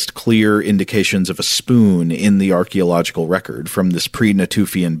earliest clear indications of a spoon in the archaeological record from this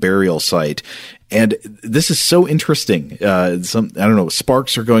pre-Natufian burial site. And this is so interesting.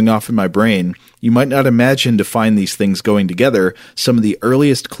 Sparks are going off in my brain. You might not imagine to find these things going together. Some of the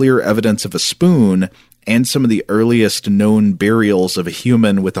earliest clear evidence of a spoon and some of the earliest known burials of a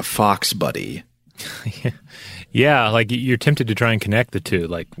human with a fox buddy. Yeah, like you're tempted to try and connect the two.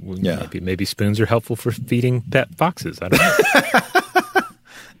 Like maybe spoons are helpful for feeding pet foxes. I don't know.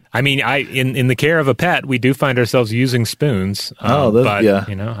 I mean, in the care of a pet, we do find ourselves using spoons. You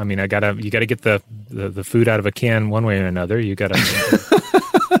know, I mean, you got to get the food out of a can one way or another. You got to.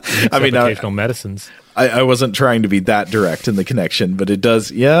 Occasional medicines. I wasn't trying to be that direct in the connection, but it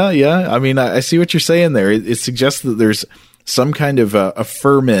does. Yeah. I mean, I see what you're saying there. It suggests that there's some kind of a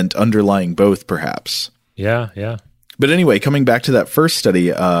ferment underlying both, perhaps. Yeah. But anyway, coming back to that first study,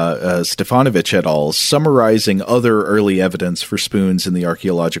 Stefanovic et al., summarizing other early evidence for spoons in the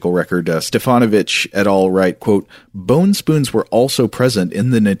archaeological record, Stefanovic et al. write, quote, bone spoons were also present in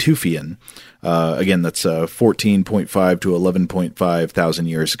the Natufian. Again, that's 14.5 to 11.5 thousand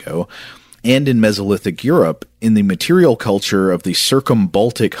years ago. And in Mesolithic Europe, in the material culture of the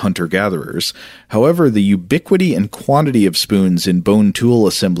Circumbaltic hunter-gatherers. However, the ubiquity and quantity of spoons in bone tool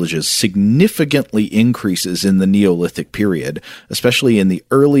assemblages significantly increases in the Neolithic period, especially in the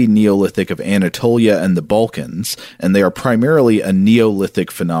early Neolithic of Anatolia and the Balkans, and they are primarily a Neolithic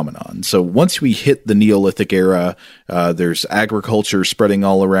phenomenon. So once we hit the Neolithic era, there's agriculture spreading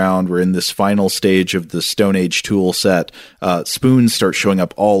all around. We're in this final stage of the Stone Age tool set. Spoons start showing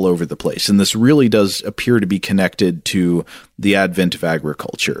up all over the place, and this really does appear to be connected to the advent of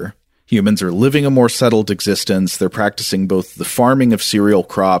agriculture. Humans are living a more settled existence. They're practicing both the farming of cereal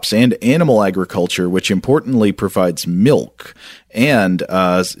crops and animal agriculture, which importantly provides milk. And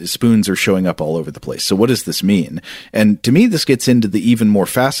spoons are showing up all over the place. So what does this mean? And to me, this gets into the even more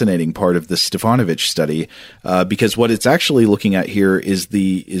fascinating part of the Stefanovic study, because what it's actually looking at here is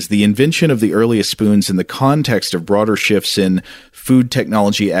the invention of the earliest spoons in the context of broader shifts in food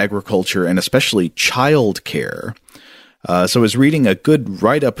technology, agriculture, and especially child care. So I was reading a good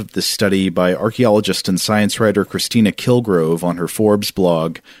write-up of this study by archaeologist and science writer Christina Kilgrove on her Forbes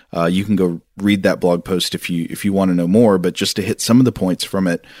blog. You can go read that blog post if you want to know more, but just to hit some of the points from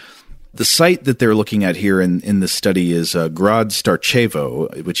it. The site that they're looking at here in this study is Grad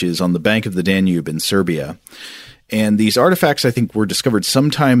Starčevo, which is on the bank of the Danube in Serbia. And these artifacts, I think, were discovered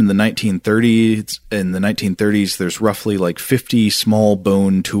sometime in the 1930s. In the 1930s, there's roughly like 50 small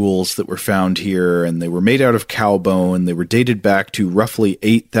bone tools that were found here, and they were made out of cow bone. They were dated back to roughly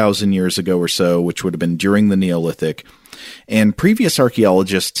 8,000 years ago or so, which would have been during the Neolithic. And previous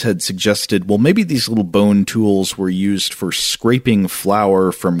archaeologists had suggested, well, maybe these little bone tools were used for scraping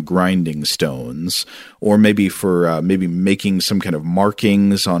flour from grinding stones, or maybe for maybe making some kind of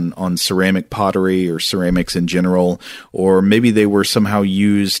markings on ceramic pottery or ceramics in general, or maybe they were somehow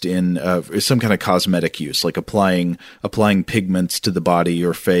used in some kind of cosmetic use, like applying pigments to the body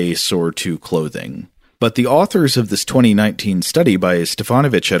or face or to clothing. But the authors of this 2019 study by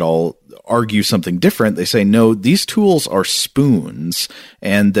Stefanovic et al. Argue something different. They say, no, these tools are spoons,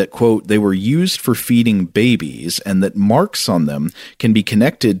 and that, quote, they were used for feeding babies, and that marks on them can be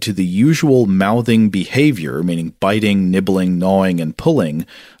connected to the usual mouthing behavior, meaning biting, nibbling, gnawing, and pulling,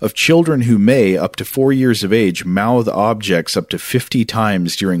 of children who may, up to 4 years of age, mouth objects up to 50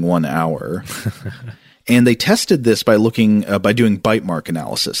 times during 1 hour. And they tested this by doing bite mark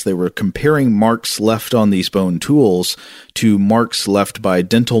analysis. They were comparing marks left on these bone tools to marks left by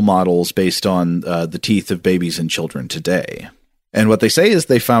dental models based on the teeth of babies and children today. And what they say is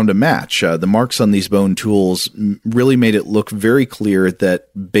they found a match. The marks on these bone tools really made it look very clear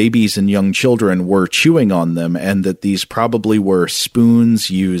that babies and young children were chewing on them, and that these probably were spoons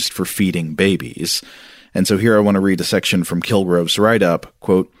used for feeding babies. And so here I want to read a section from Kilgrove's write-up,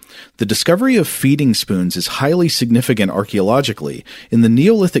 quote, the discovery of feeding spoons is highly significant archaeologically. In the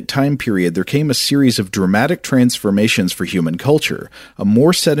Neolithic time period, there came a series of dramatic transformations for human culture, a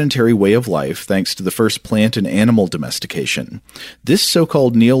more sedentary way of life thanks to the first plant and animal domestication. This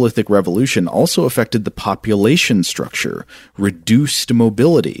so-called Neolithic revolution also affected the population structure, reduced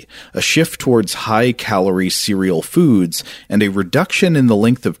mobility, a shift towards high-calorie cereal foods, and a reduction in the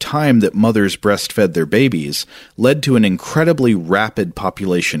length of time that mothers breastfed their babies, led to an incredibly rapid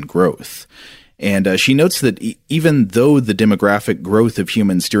population growth. And she notes that even though the demographic growth of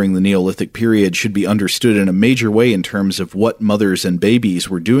humans during the Neolithic period should be understood in a major way in terms of what mothers and babies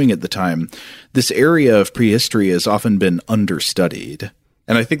were doing at the time, this area of prehistory has often been understudied.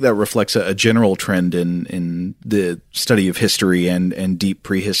 And I think that reflects a general trend in the study of history and deep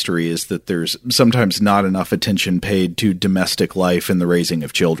prehistory, is that there's sometimes not enough attention paid to domestic life and the raising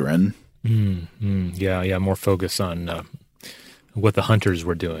of children. Yeah, more focus on what the hunters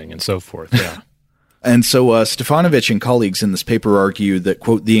were doing and so forth, yeah. And so Stefanovic and colleagues in this paper argue that,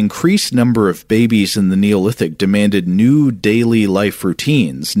 quote, the increased number of babies in the Neolithic demanded new daily life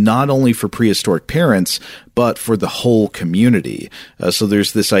routines, not only for prehistoric parents, but for the whole community. So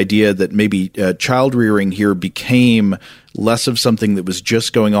there's this idea that maybe child rearing here became less of something that was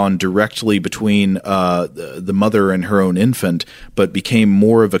just going on directly between the mother and her own infant, but became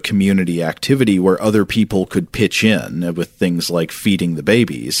more of a community activity where other people could pitch in with things like feeding the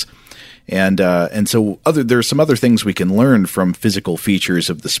babies. And so there's some other things we can learn from physical features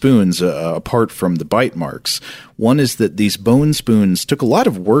of the spoons apart from the bite marks. One is that these bone spoons took a lot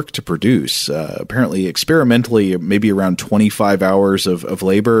of work to produce, apparently experimentally, maybe around 25 hours of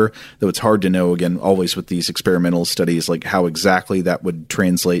labor, though it's hard to know, again, always with these experimental studies, like how exactly that would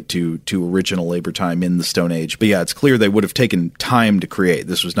translate to original labor time in the Stone Age. But yeah, it's clear they would have taken time to create.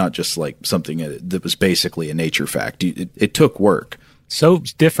 This was not just like something that was basically a nature fact. It took work. So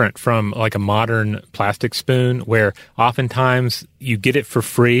different from like a modern plastic spoon, where oftentimes you get it for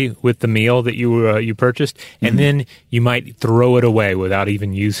free with the meal that you purchased, and then you might throw it away without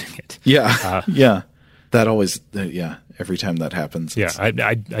even using it. Yeah, yeah. That always, every time that happens. Yeah, I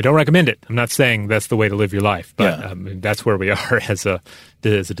don't recommend it. I'm not saying that's the way to live your life, but that's where we are as a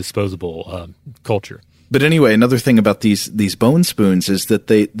disposable culture. But anyway, another thing about these bone spoons is that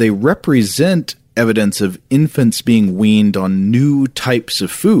they represent evidence of infants being weaned on new types of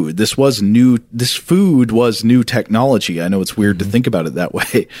food. This food was new technology. I know it's weird to think about it that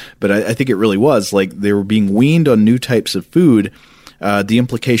way, but I think it really was. Like, they were being weaned on new types of food. The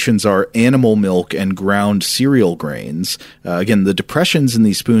implications are animal milk and ground cereal grains. Again, the depressions in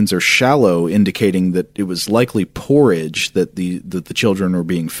these spoons are shallow, indicating that it was likely porridge that the children were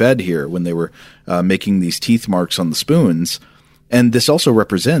being fed here when they were making these teeth marks on the spoons. And this also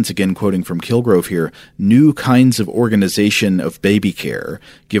represents, again quoting from Kilgrove here, new kinds of organization of baby care,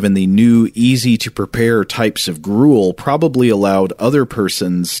 given the new easy-to-prepare types of gruel probably allowed other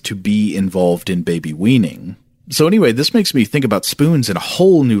persons to be involved in baby weaning. So anyway, this makes me think about spoons in a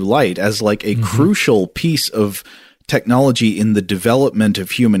whole new light as like a crucial piece of technology in the development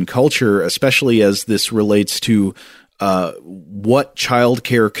of human culture, especially as this relates to what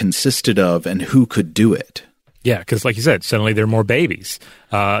childcare consisted of and who could do it. Yeah, because like you said, suddenly there are more babies,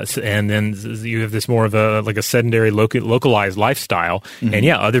 and then you have this more of a sedentary, localized lifestyle, and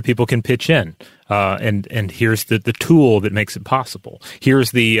other people can pitch in, and here's the tool that makes it possible.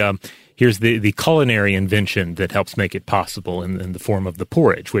 Here's the culinary invention that helps make it possible in the form of the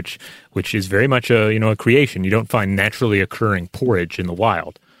porridge, which is very much a creation. You don't find naturally occurring porridge in the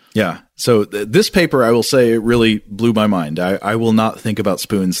wild. Yeah. So this paper, I will say, it really blew my mind. I will not think about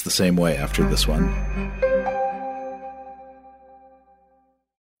spoons the same way after this one.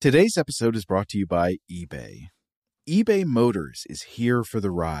 Today's episode is brought to you by eBay. eBay Motors is here for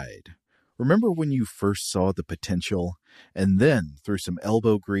the ride. Remember when you first saw the potential? And then, through some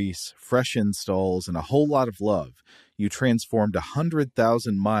elbow grease, fresh installs, and a whole lot of love, you transformed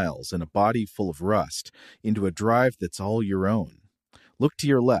 100,000 miles and a body full of rust into a drive that's all your own. Look to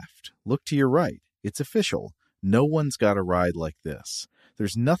your left. Look to your right. It's official. No one's got a ride like this.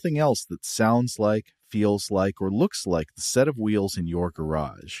 There's nothing else that sounds like, feels like, or looks like the set of wheels in your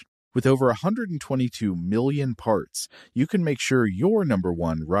garage. With over 122 million parts, you can make sure your number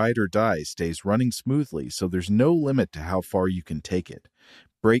one ride or die stays running smoothly, so there's no limit to how far you can take it.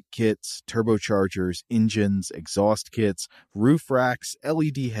 Brake kits, turbochargers, engines, exhaust kits, roof racks,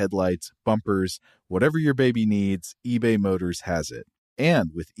 LED headlights, bumpers, whatever your baby needs, eBay Motors has it.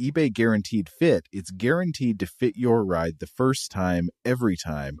 And with eBay Guaranteed Fit, it's guaranteed to fit your ride the first time, every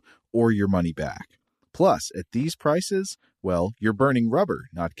time, or your money back. Plus, at these prices, well, you're burning rubber,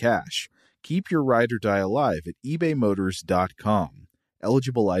 not cash. Keep your ride or die alive at ebaymotors.com.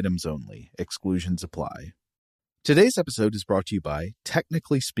 Eligible items only. Exclusions apply. Today's episode is brought to you by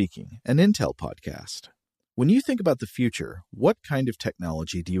Technically Speaking, an Intel podcast. When you think about the future, what kind of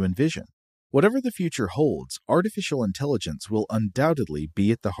technology do you envision? Whatever the future holds, artificial intelligence will undoubtedly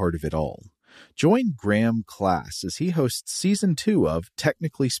be at the heart of it all. Join Graham Class as he hosts Season 2 of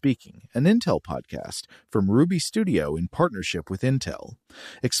Technically Speaking, an Intel podcast from Ruby Studio in partnership with Intel.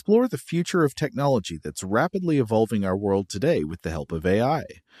 Explore the future of technology that's rapidly evolving our world today with the help of AI.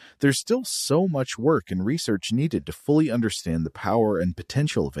 There's still so much work and research needed to fully understand the power and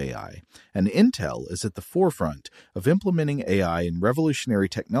potential of AI, and Intel is at the forefront of implementing AI in revolutionary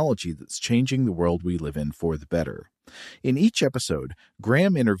technology that's changing the world we live in for the better. In each episode,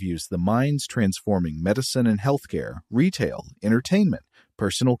 Graham interviews the minds transforming medicine and healthcare, retail, entertainment,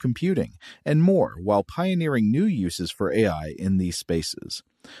 personal computing, and more while pioneering new uses for AI in these spaces.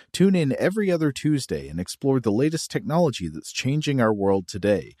 Tune in every other Tuesday and explore the latest technology that's changing our world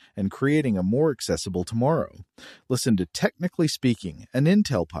today and creating a more accessible tomorrow. Listen to Technically Speaking, an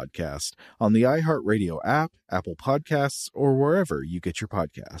Intel podcast on the iHeartRadio app, Apple Podcasts, or wherever you get your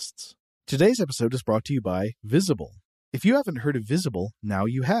podcasts. Today's episode is brought to you by Visible. If you haven't heard of Visible, now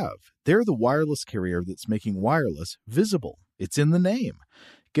you have. They're the wireless carrier that's making wireless visible. It's in the name.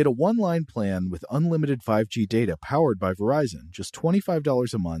 Get a one-line plan with unlimited 5G data powered by Verizon, just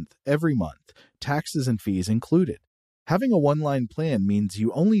 $25 a month, every month, taxes and fees included. Having a one-line plan means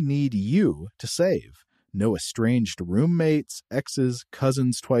you only need you to save. No estranged roommates, exes,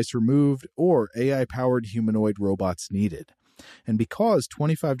 cousins twice removed, or AI-powered humanoid robots needed. And because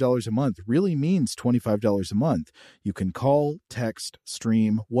 $25 a month really means $25 a month, you can call, text,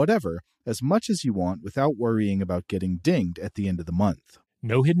 stream, whatever, as much as you want without worrying about getting dinged at the end of the month.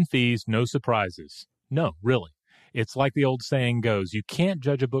 No hidden fees, no surprises. No, really. It's like the old saying goes, you can't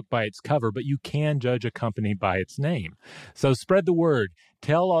judge a book by its cover, but you can judge a company by its name. So spread the word.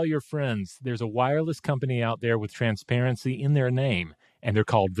 Tell all your friends there's a wireless company out there with transparency in their name, and they're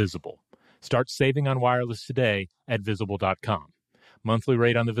called Visible. Start saving on wireless today at Visible.com. Monthly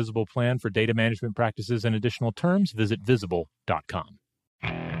rate on the Visible plan for data management practices and additional terms, visit Visible.com.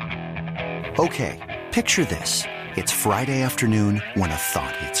 Okay, picture this. It's Friday afternoon when a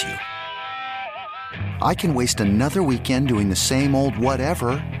thought hits you. I can waste another weekend doing the same old whatever,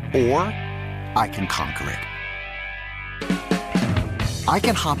 or I can conquer it. I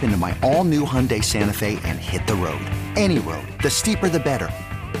can hop into my all-new Hyundai Santa Fe and hit the road. Any road. The steeper, the better.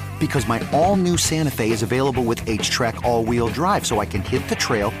 Because my all-new Santa Fe is available with H-Track all-wheel drive, so I can hit the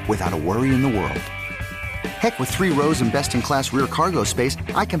trail without a worry in the world. Heck, with 3 rows and best-in-class rear cargo space,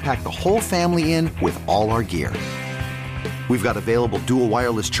 I can pack the whole family in with all our gear. We've got available dual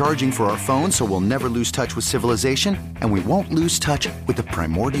wireless charging for our phones, so we'll never lose touch with civilization, and we won't lose touch with the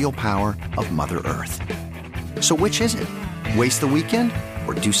primordial power of Mother Earth. So which is it? Waste the weekend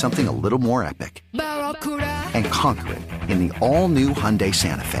or do something a little more epic? And conquer it in the all-new Hyundai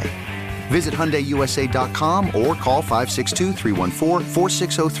Santa Fe. Visit HyundaiUSA.com or call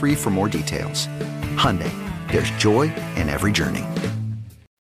 562-314-4603 for more details. Hyundai, there's joy in every journey.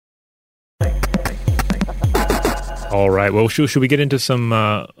 All right. Well, should we get into some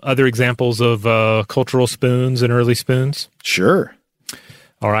other examples of cultural spoons and early spoons? Sure.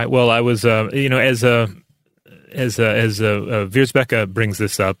 All right. Well, I was, as Wiersbecke brings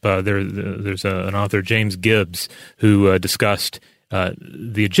this up, there's an author, James Gibbs, who discussed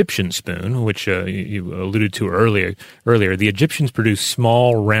the Egyptian spoon, which you alluded to earlier. The Egyptians produced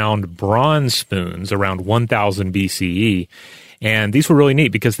small, round bronze spoons around 1000 BCE. And these were really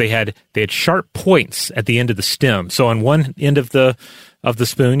neat because they had sharp points at the end of the stem. So on one end of the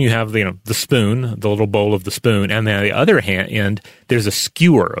spoon, you have the spoon, the little bowl of the spoon, and then on the other end, there's a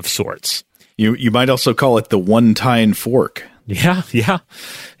skewer of sorts. You might also call it the one-tine fork. Yeah,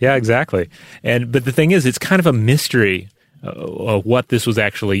 exactly. But the thing is, it's kind of a mystery of what this was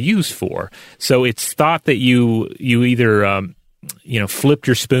actually used for. So it's thought that you either flipped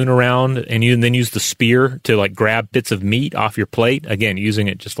your spoon around and you then used the spear to like grab bits of meat off your plate, again, using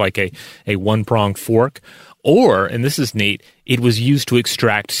it just like a one-pronged fork. Or, and this is neat, it was used to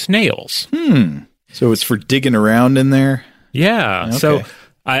extract snails. So it's for digging around in there? Yeah. Okay. So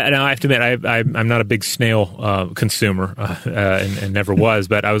I have to admit, I'm not a big snail consumer and never was,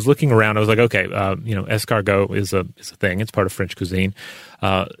 but I was looking around. I was like, okay, escargot is a thing. It's part of French cuisine.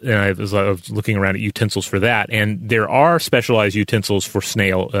 And I was looking around at utensils for that. And there are specialized utensils for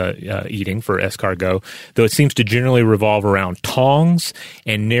snail eating, for escargot, though it seems to generally revolve around tongs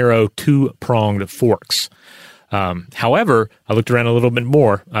and narrow two-pronged forks. However, I looked around a little bit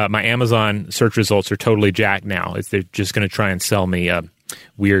more. My Amazon search results are totally jacked now. They're just going to try and sell me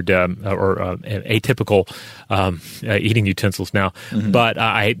weird or atypical eating utensils now. Mm-hmm. But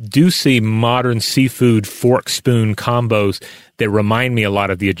I do see modern seafood fork-spoon combos that remind me a lot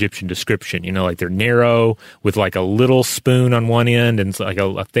of the Egyptian description. Like they're narrow with like a little spoon on one end and it's like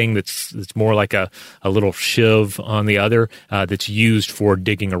a thing that's more like a little shiv on the other that's used for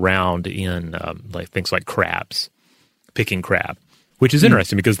digging around in like things like crabs, picking crab, which is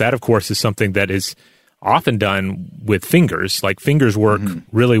interesting because that, of course, is something that is often done with fingers. Like fingers work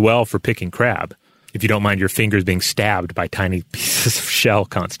really well for picking crab, if you don't mind your fingers being stabbed by tiny pieces of shell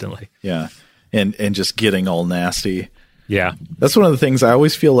constantly. Yeah, and just getting all nasty. Yeah. That's one of the things I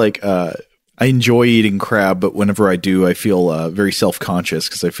always feel like I enjoy eating crab, but whenever I do, I feel very self-conscious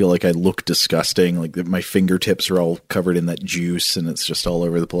because I feel like I look disgusting. Like my fingertips are all covered in that juice and it's just all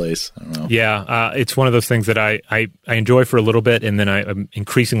over the place. I don't know. Yeah, it's one of those things that I enjoy for a little bit and then I'm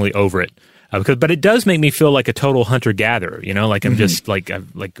increasingly over it. But it does make me feel like a total hunter-gatherer, like I'm just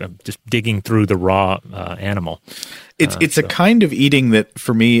I'm just digging through the raw animal. It's a kind of eating that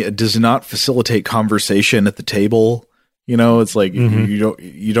for me does not facilitate conversation at the table. It's like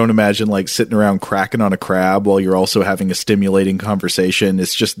you don't imagine like sitting around cracking on a crab while you're also having a stimulating conversation.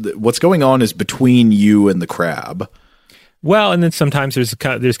 It's just what's going on is between you and the crab. Well, and then sometimes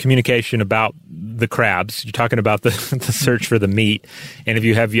there's communication about the crabs. You're talking about the search for the meat, and if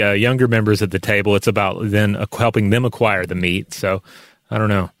you have younger members at the table, it's about then helping them acquire the meat. So I don't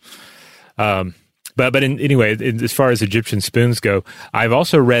know. But anyway, as far as Egyptian spoons go, I've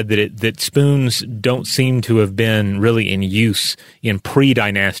also read that spoons don't seem to have been really in use in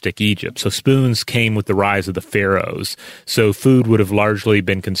pre-dynastic Egypt. So spoons came with the rise of the pharaohs. So food would have largely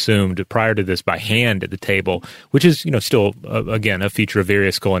been consumed prior to this by hand at the table, which is still again a feature of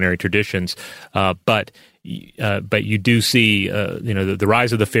various culinary traditions. But you do see the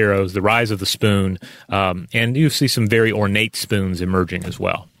rise of the pharaohs, the rise of the spoon, and you see some very ornate spoons emerging as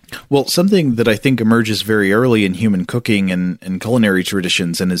well. Well, something that I think emerges very early in human cooking and culinary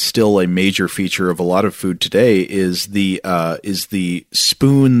traditions, and is still a major feature of a lot of food today, is the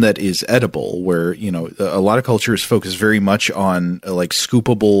spoon that is edible. Where a lot of cultures focus very much on like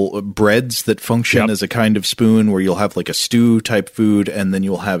scoopable breads that function as a kind of spoon, where you'll have like a stew type food, and then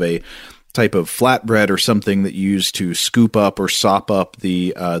you'll have a type of flatbread or something that you use to scoop up or sop up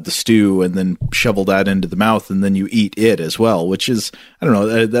the stew and then shovel that into the mouth, and then you eat it as well, which is, I don't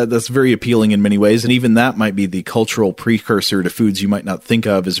know, that's very appealing in many ways. And even that might be the cultural precursor to foods you might not think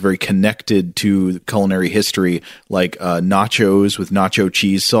of as very connected to culinary history, like nachos with nacho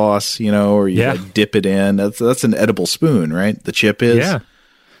cheese sauce, or you like dip it in. That's an edible spoon, right? The chip is. Yeah.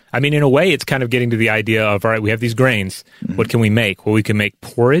 I mean, in a way, it's kind of getting to the idea of, all right, we have these grains. Mm-hmm. What can we make? Well, we can make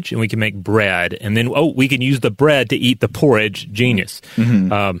porridge and we can make bread. And then, we can use the bread to eat the porridge. Genius.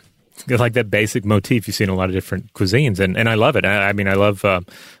 Mm-hmm. Like that basic motif you see in a lot of different cuisines. And I love it. I mean, I love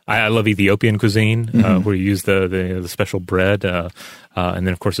Ethiopian cuisine, where you use the special bread. And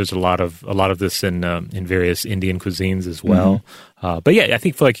then, of course, there's a lot of this in various Indian cuisines as well. But yeah, I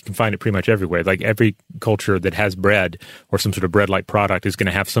feel like you can find it pretty much everywhere. Like every culture that has bread or some sort of bread-like product is going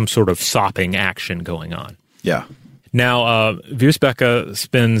to have some sort of sopping action going on. Yeah. Now, Wiersbecke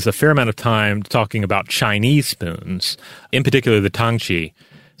spends a fair amount of time talking about Chinese spoons, in particular the tangqi.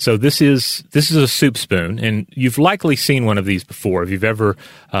 So this is a soup spoon, and you've likely seen one of these before. If you've ever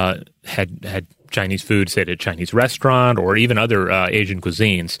had Chinese food, say at a Chinese restaurant or even other Asian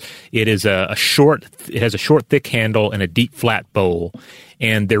cuisines, it has a short, thick handle and a deep, flat bowl,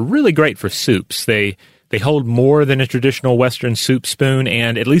 and they're really great for soups. They hold more than a traditional Western soup spoon,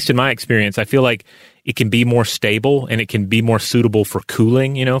 and at least in my experience, I feel like it can be more stable and it can be more suitable for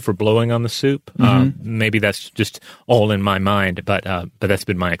cooling, for blowing on the soup. Maybe that's just all in my mind, but that's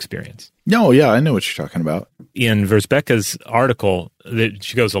been my experience. No, yeah, I know what you're talking about. In Wiersbecke's article,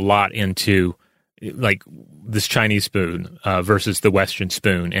 she goes a lot into like this Chinese spoon versus the Western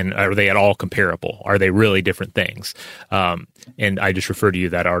spoon, and are they at all comparable? Are they really different things? And I just refer to you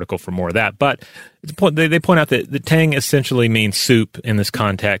that article for more of that. But they point out that the tang essentially means soup in this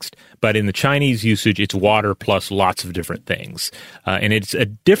context, but in the Chinese usage, it's water plus lots of different things. And it's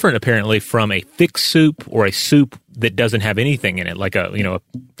different, apparently, from a thick soup or a soup that doesn't have anything in it, like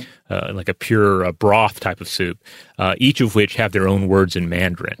a pure broth type of soup, each of which have their own words in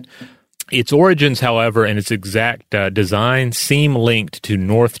Mandarin. Its origins, however, and its exact design seem linked to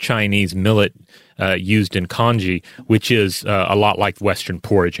North Chinese millet used in congee, which is a lot like Western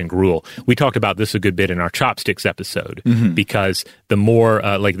porridge and gruel. We talked about this a good bit in our chopsticks episode, because the more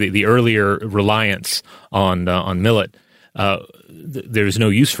like the earlier reliance on millet, there's no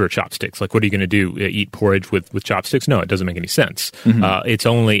use for chopsticks. Like, what are you going to do? Eat porridge with chopsticks? No, it doesn't make any sense. It's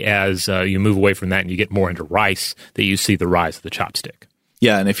only as you move away from that and you get more into rice that you see the rise of the chopstick.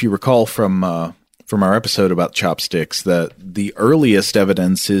 Yeah, and if you recall from our episode about chopsticks, that the earliest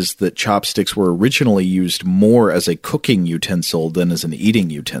evidence is that chopsticks were originally used more as a cooking utensil than as an eating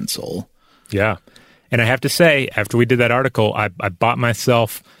utensil. Yeah, and I have to say, after we did that article, I bought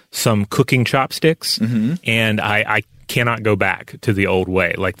myself some cooking chopsticks, and I cannot go back to the old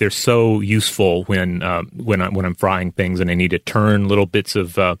way. Like, they're so useful when I'm frying things and I need to turn little bits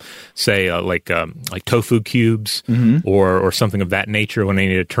of like tofu cubes or something of that nature. When I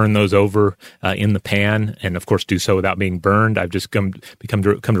need to turn those over in the pan, and of course do so without being burned, I've just come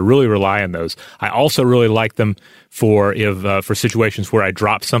to really rely on those. I also really like them for situations where I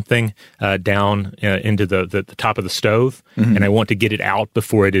drop something down into the top of the stove and I want to get it out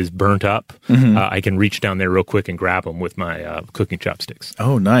before it is burnt up. I can reach down there real quick and grab them with my cooking chopsticks.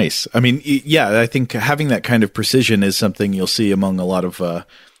 Oh, nice. I mean, yeah, I think having that kind of precision is something you'll see among a lot of,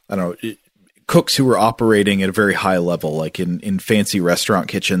 cooks who are operating at a very high level. Like in fancy restaurant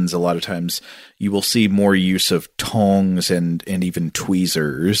kitchens, a lot of times you will see more use of tongs and even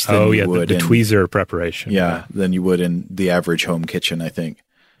tweezers than you would the tweezer preparation. Yeah, than you would in the average home kitchen, I think.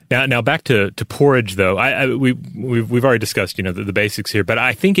 Now back to porridge, though. We've already discussed, the basics here, but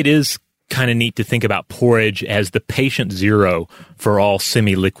I think it is kind of neat to think about porridge as the patient zero for all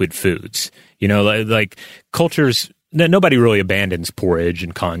semi-liquid foods. Like cultures, nobody really abandons porridge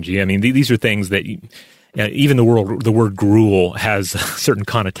and congee. I mean, these are things that even the word gruel has certain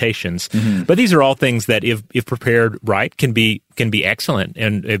connotations. But these are all things that, if prepared right, can be excellent,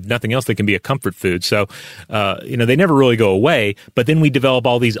 and if nothing else, they can be a comfort food. So, they never really go away. But then we develop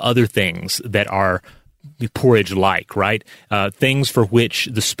all these other things that are porridge-like, right? Things for which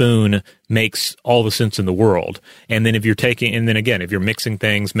the spoon makes all the sense in the world. And then if you're mixing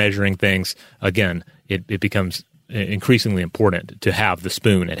things, measuring things, again, it becomes increasingly important to have the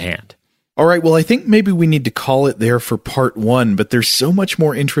spoon at hand. All right, well, I think maybe we need to call it there for part 1, but there's so much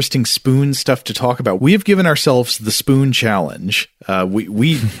more interesting spoon stuff to talk about. We have given ourselves the spoon challenge.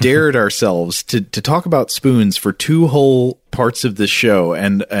 We dared ourselves to talk about spoons for 2 whole parts of this show,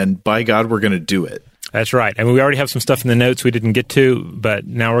 and by God, we're going to do it. That's right. I mean, we already have some stuff in the notes we didn't get to, but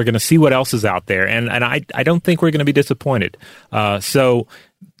now we're going to see what else is out there, and I don't think we're going to be disappointed. So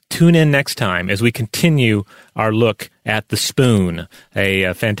tune in next time as we continue our look at the spoon,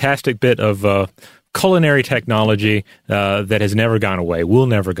 a fantastic bit of culinary technology that has never gone away, will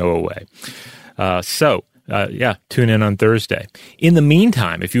never go away. Tune in on Thursday. In the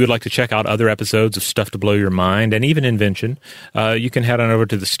meantime, if you would like to check out other episodes of Stuff to Blow Your Mind and even Invention, you can head on over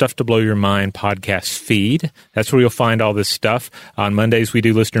to the Stuff to Blow Your Mind podcast feed. That's where you'll find all this stuff. On Mondays, we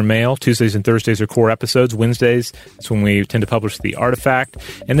do listener mail. Tuesdays and Thursdays are core episodes. Wednesdays, that's when we tend to publish The Artifact.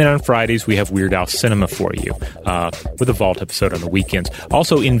 And then on Fridays, we have Weird Al Cinema for you with a Vault episode on the weekends.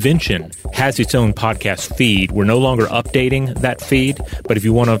 Also, Invention has its own podcast feed. We're no longer updating that feed, but if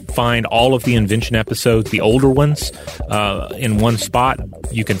you want to find all of the Invention episodes, the older ones, in one spot,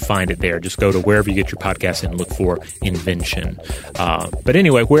 you can find it there. Just go to wherever you get your podcasts and look for Invention. But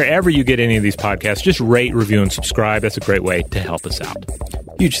anyway, wherever you get any of these podcasts, just rate, review, and subscribe. That's a great way to help us out.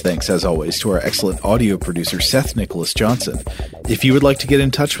 Huge thanks, as always, to our excellent audio producer, Seth Nicholas Johnson. If you would like to get in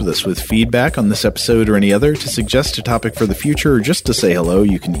touch with us with feedback on this episode or any other, to suggest a topic for the future, or just to say hello,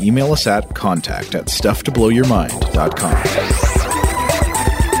 you can email us at contact@stufftoblowyourmind.com.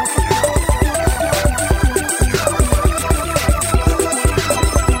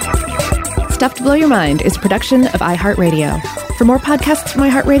 Stuff to Blow Your Mind is a production of iHeartRadio. For more podcasts from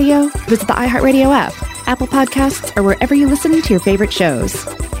iHeartRadio, visit the iHeartRadio app, Apple Podcasts, or wherever you listen to your favorite shows.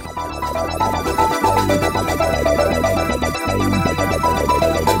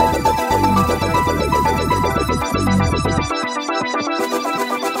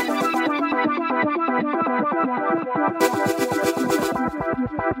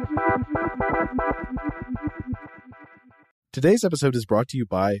 Today's episode is brought to you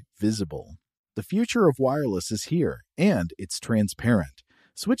by Visible. The future of wireless is here, and it's transparent.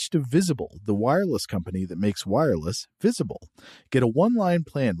 Switch to Visible, the wireless company that makes wireless visible. Get a one-line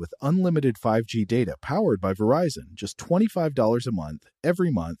plan with unlimited 5G data powered by Verizon, just $25 a month,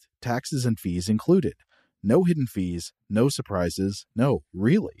 every month, taxes and fees included. No hidden fees, no surprises, no,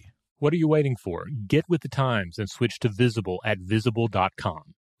 really. What are you waiting for? Get with the times and switch to Visible at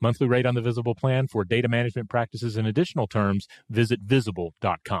Visible.com. Monthly rate on the Visible plan. For data management practices and additional terms, visit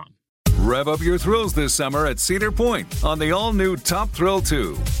Visible.com. Rev up your thrills this summer at Cedar Point on the all-new Top Thrill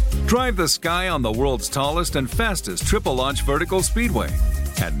 2. Drive the sky on the world's tallest and fastest triple-launch vertical speedway.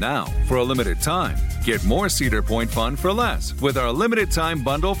 And now, for a limited time, get more Cedar Point fun for less with our limited-time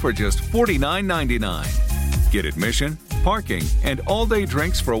bundle for just $49.99. Get admission, parking, and all-day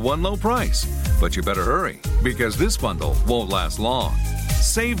drinks for one low price. But you better hurry, because this bundle won't last long.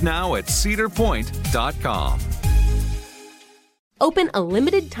 Save now at cedarpoint.com. Open a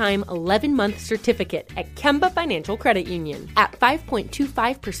limited-time 11-month certificate at Kemba Financial Credit Union. At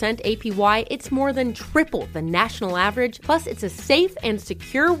 5.25% APY, it's more than triple the national average, plus it's a safe and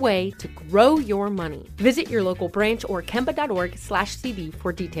secure way to grow your money. Visit your local branch or kemba.org/cb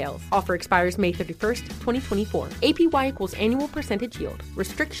for details. Offer expires May 31st, 2024. APY equals annual percentage yield.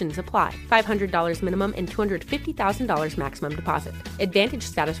 Restrictions apply. $500 minimum and $250,000 maximum deposit. Advantage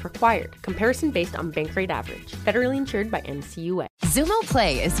status required. Comparison based on bank rate average. Federally insured by NCUA. Xumo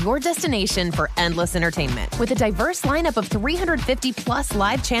Play is your destination for endless entertainment. With a diverse lineup of 350 plus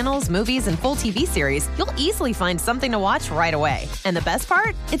live channels, movies, and full TV series, you'll easily find something to watch right away. And the best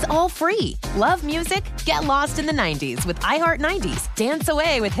part? It's all free. Love music? Get lost in the 90s with iHeart 90s. Dance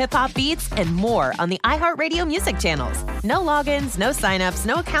away with hip-hop beats and more on the iHeartRadio music channels. No logins, no signups,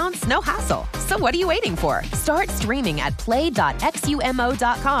 no accounts, no hassle. So what are you waiting for? Start streaming at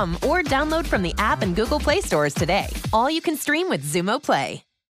play.xumo.com or download from the app and Google Play stores today. All you can stream with Xumo Play.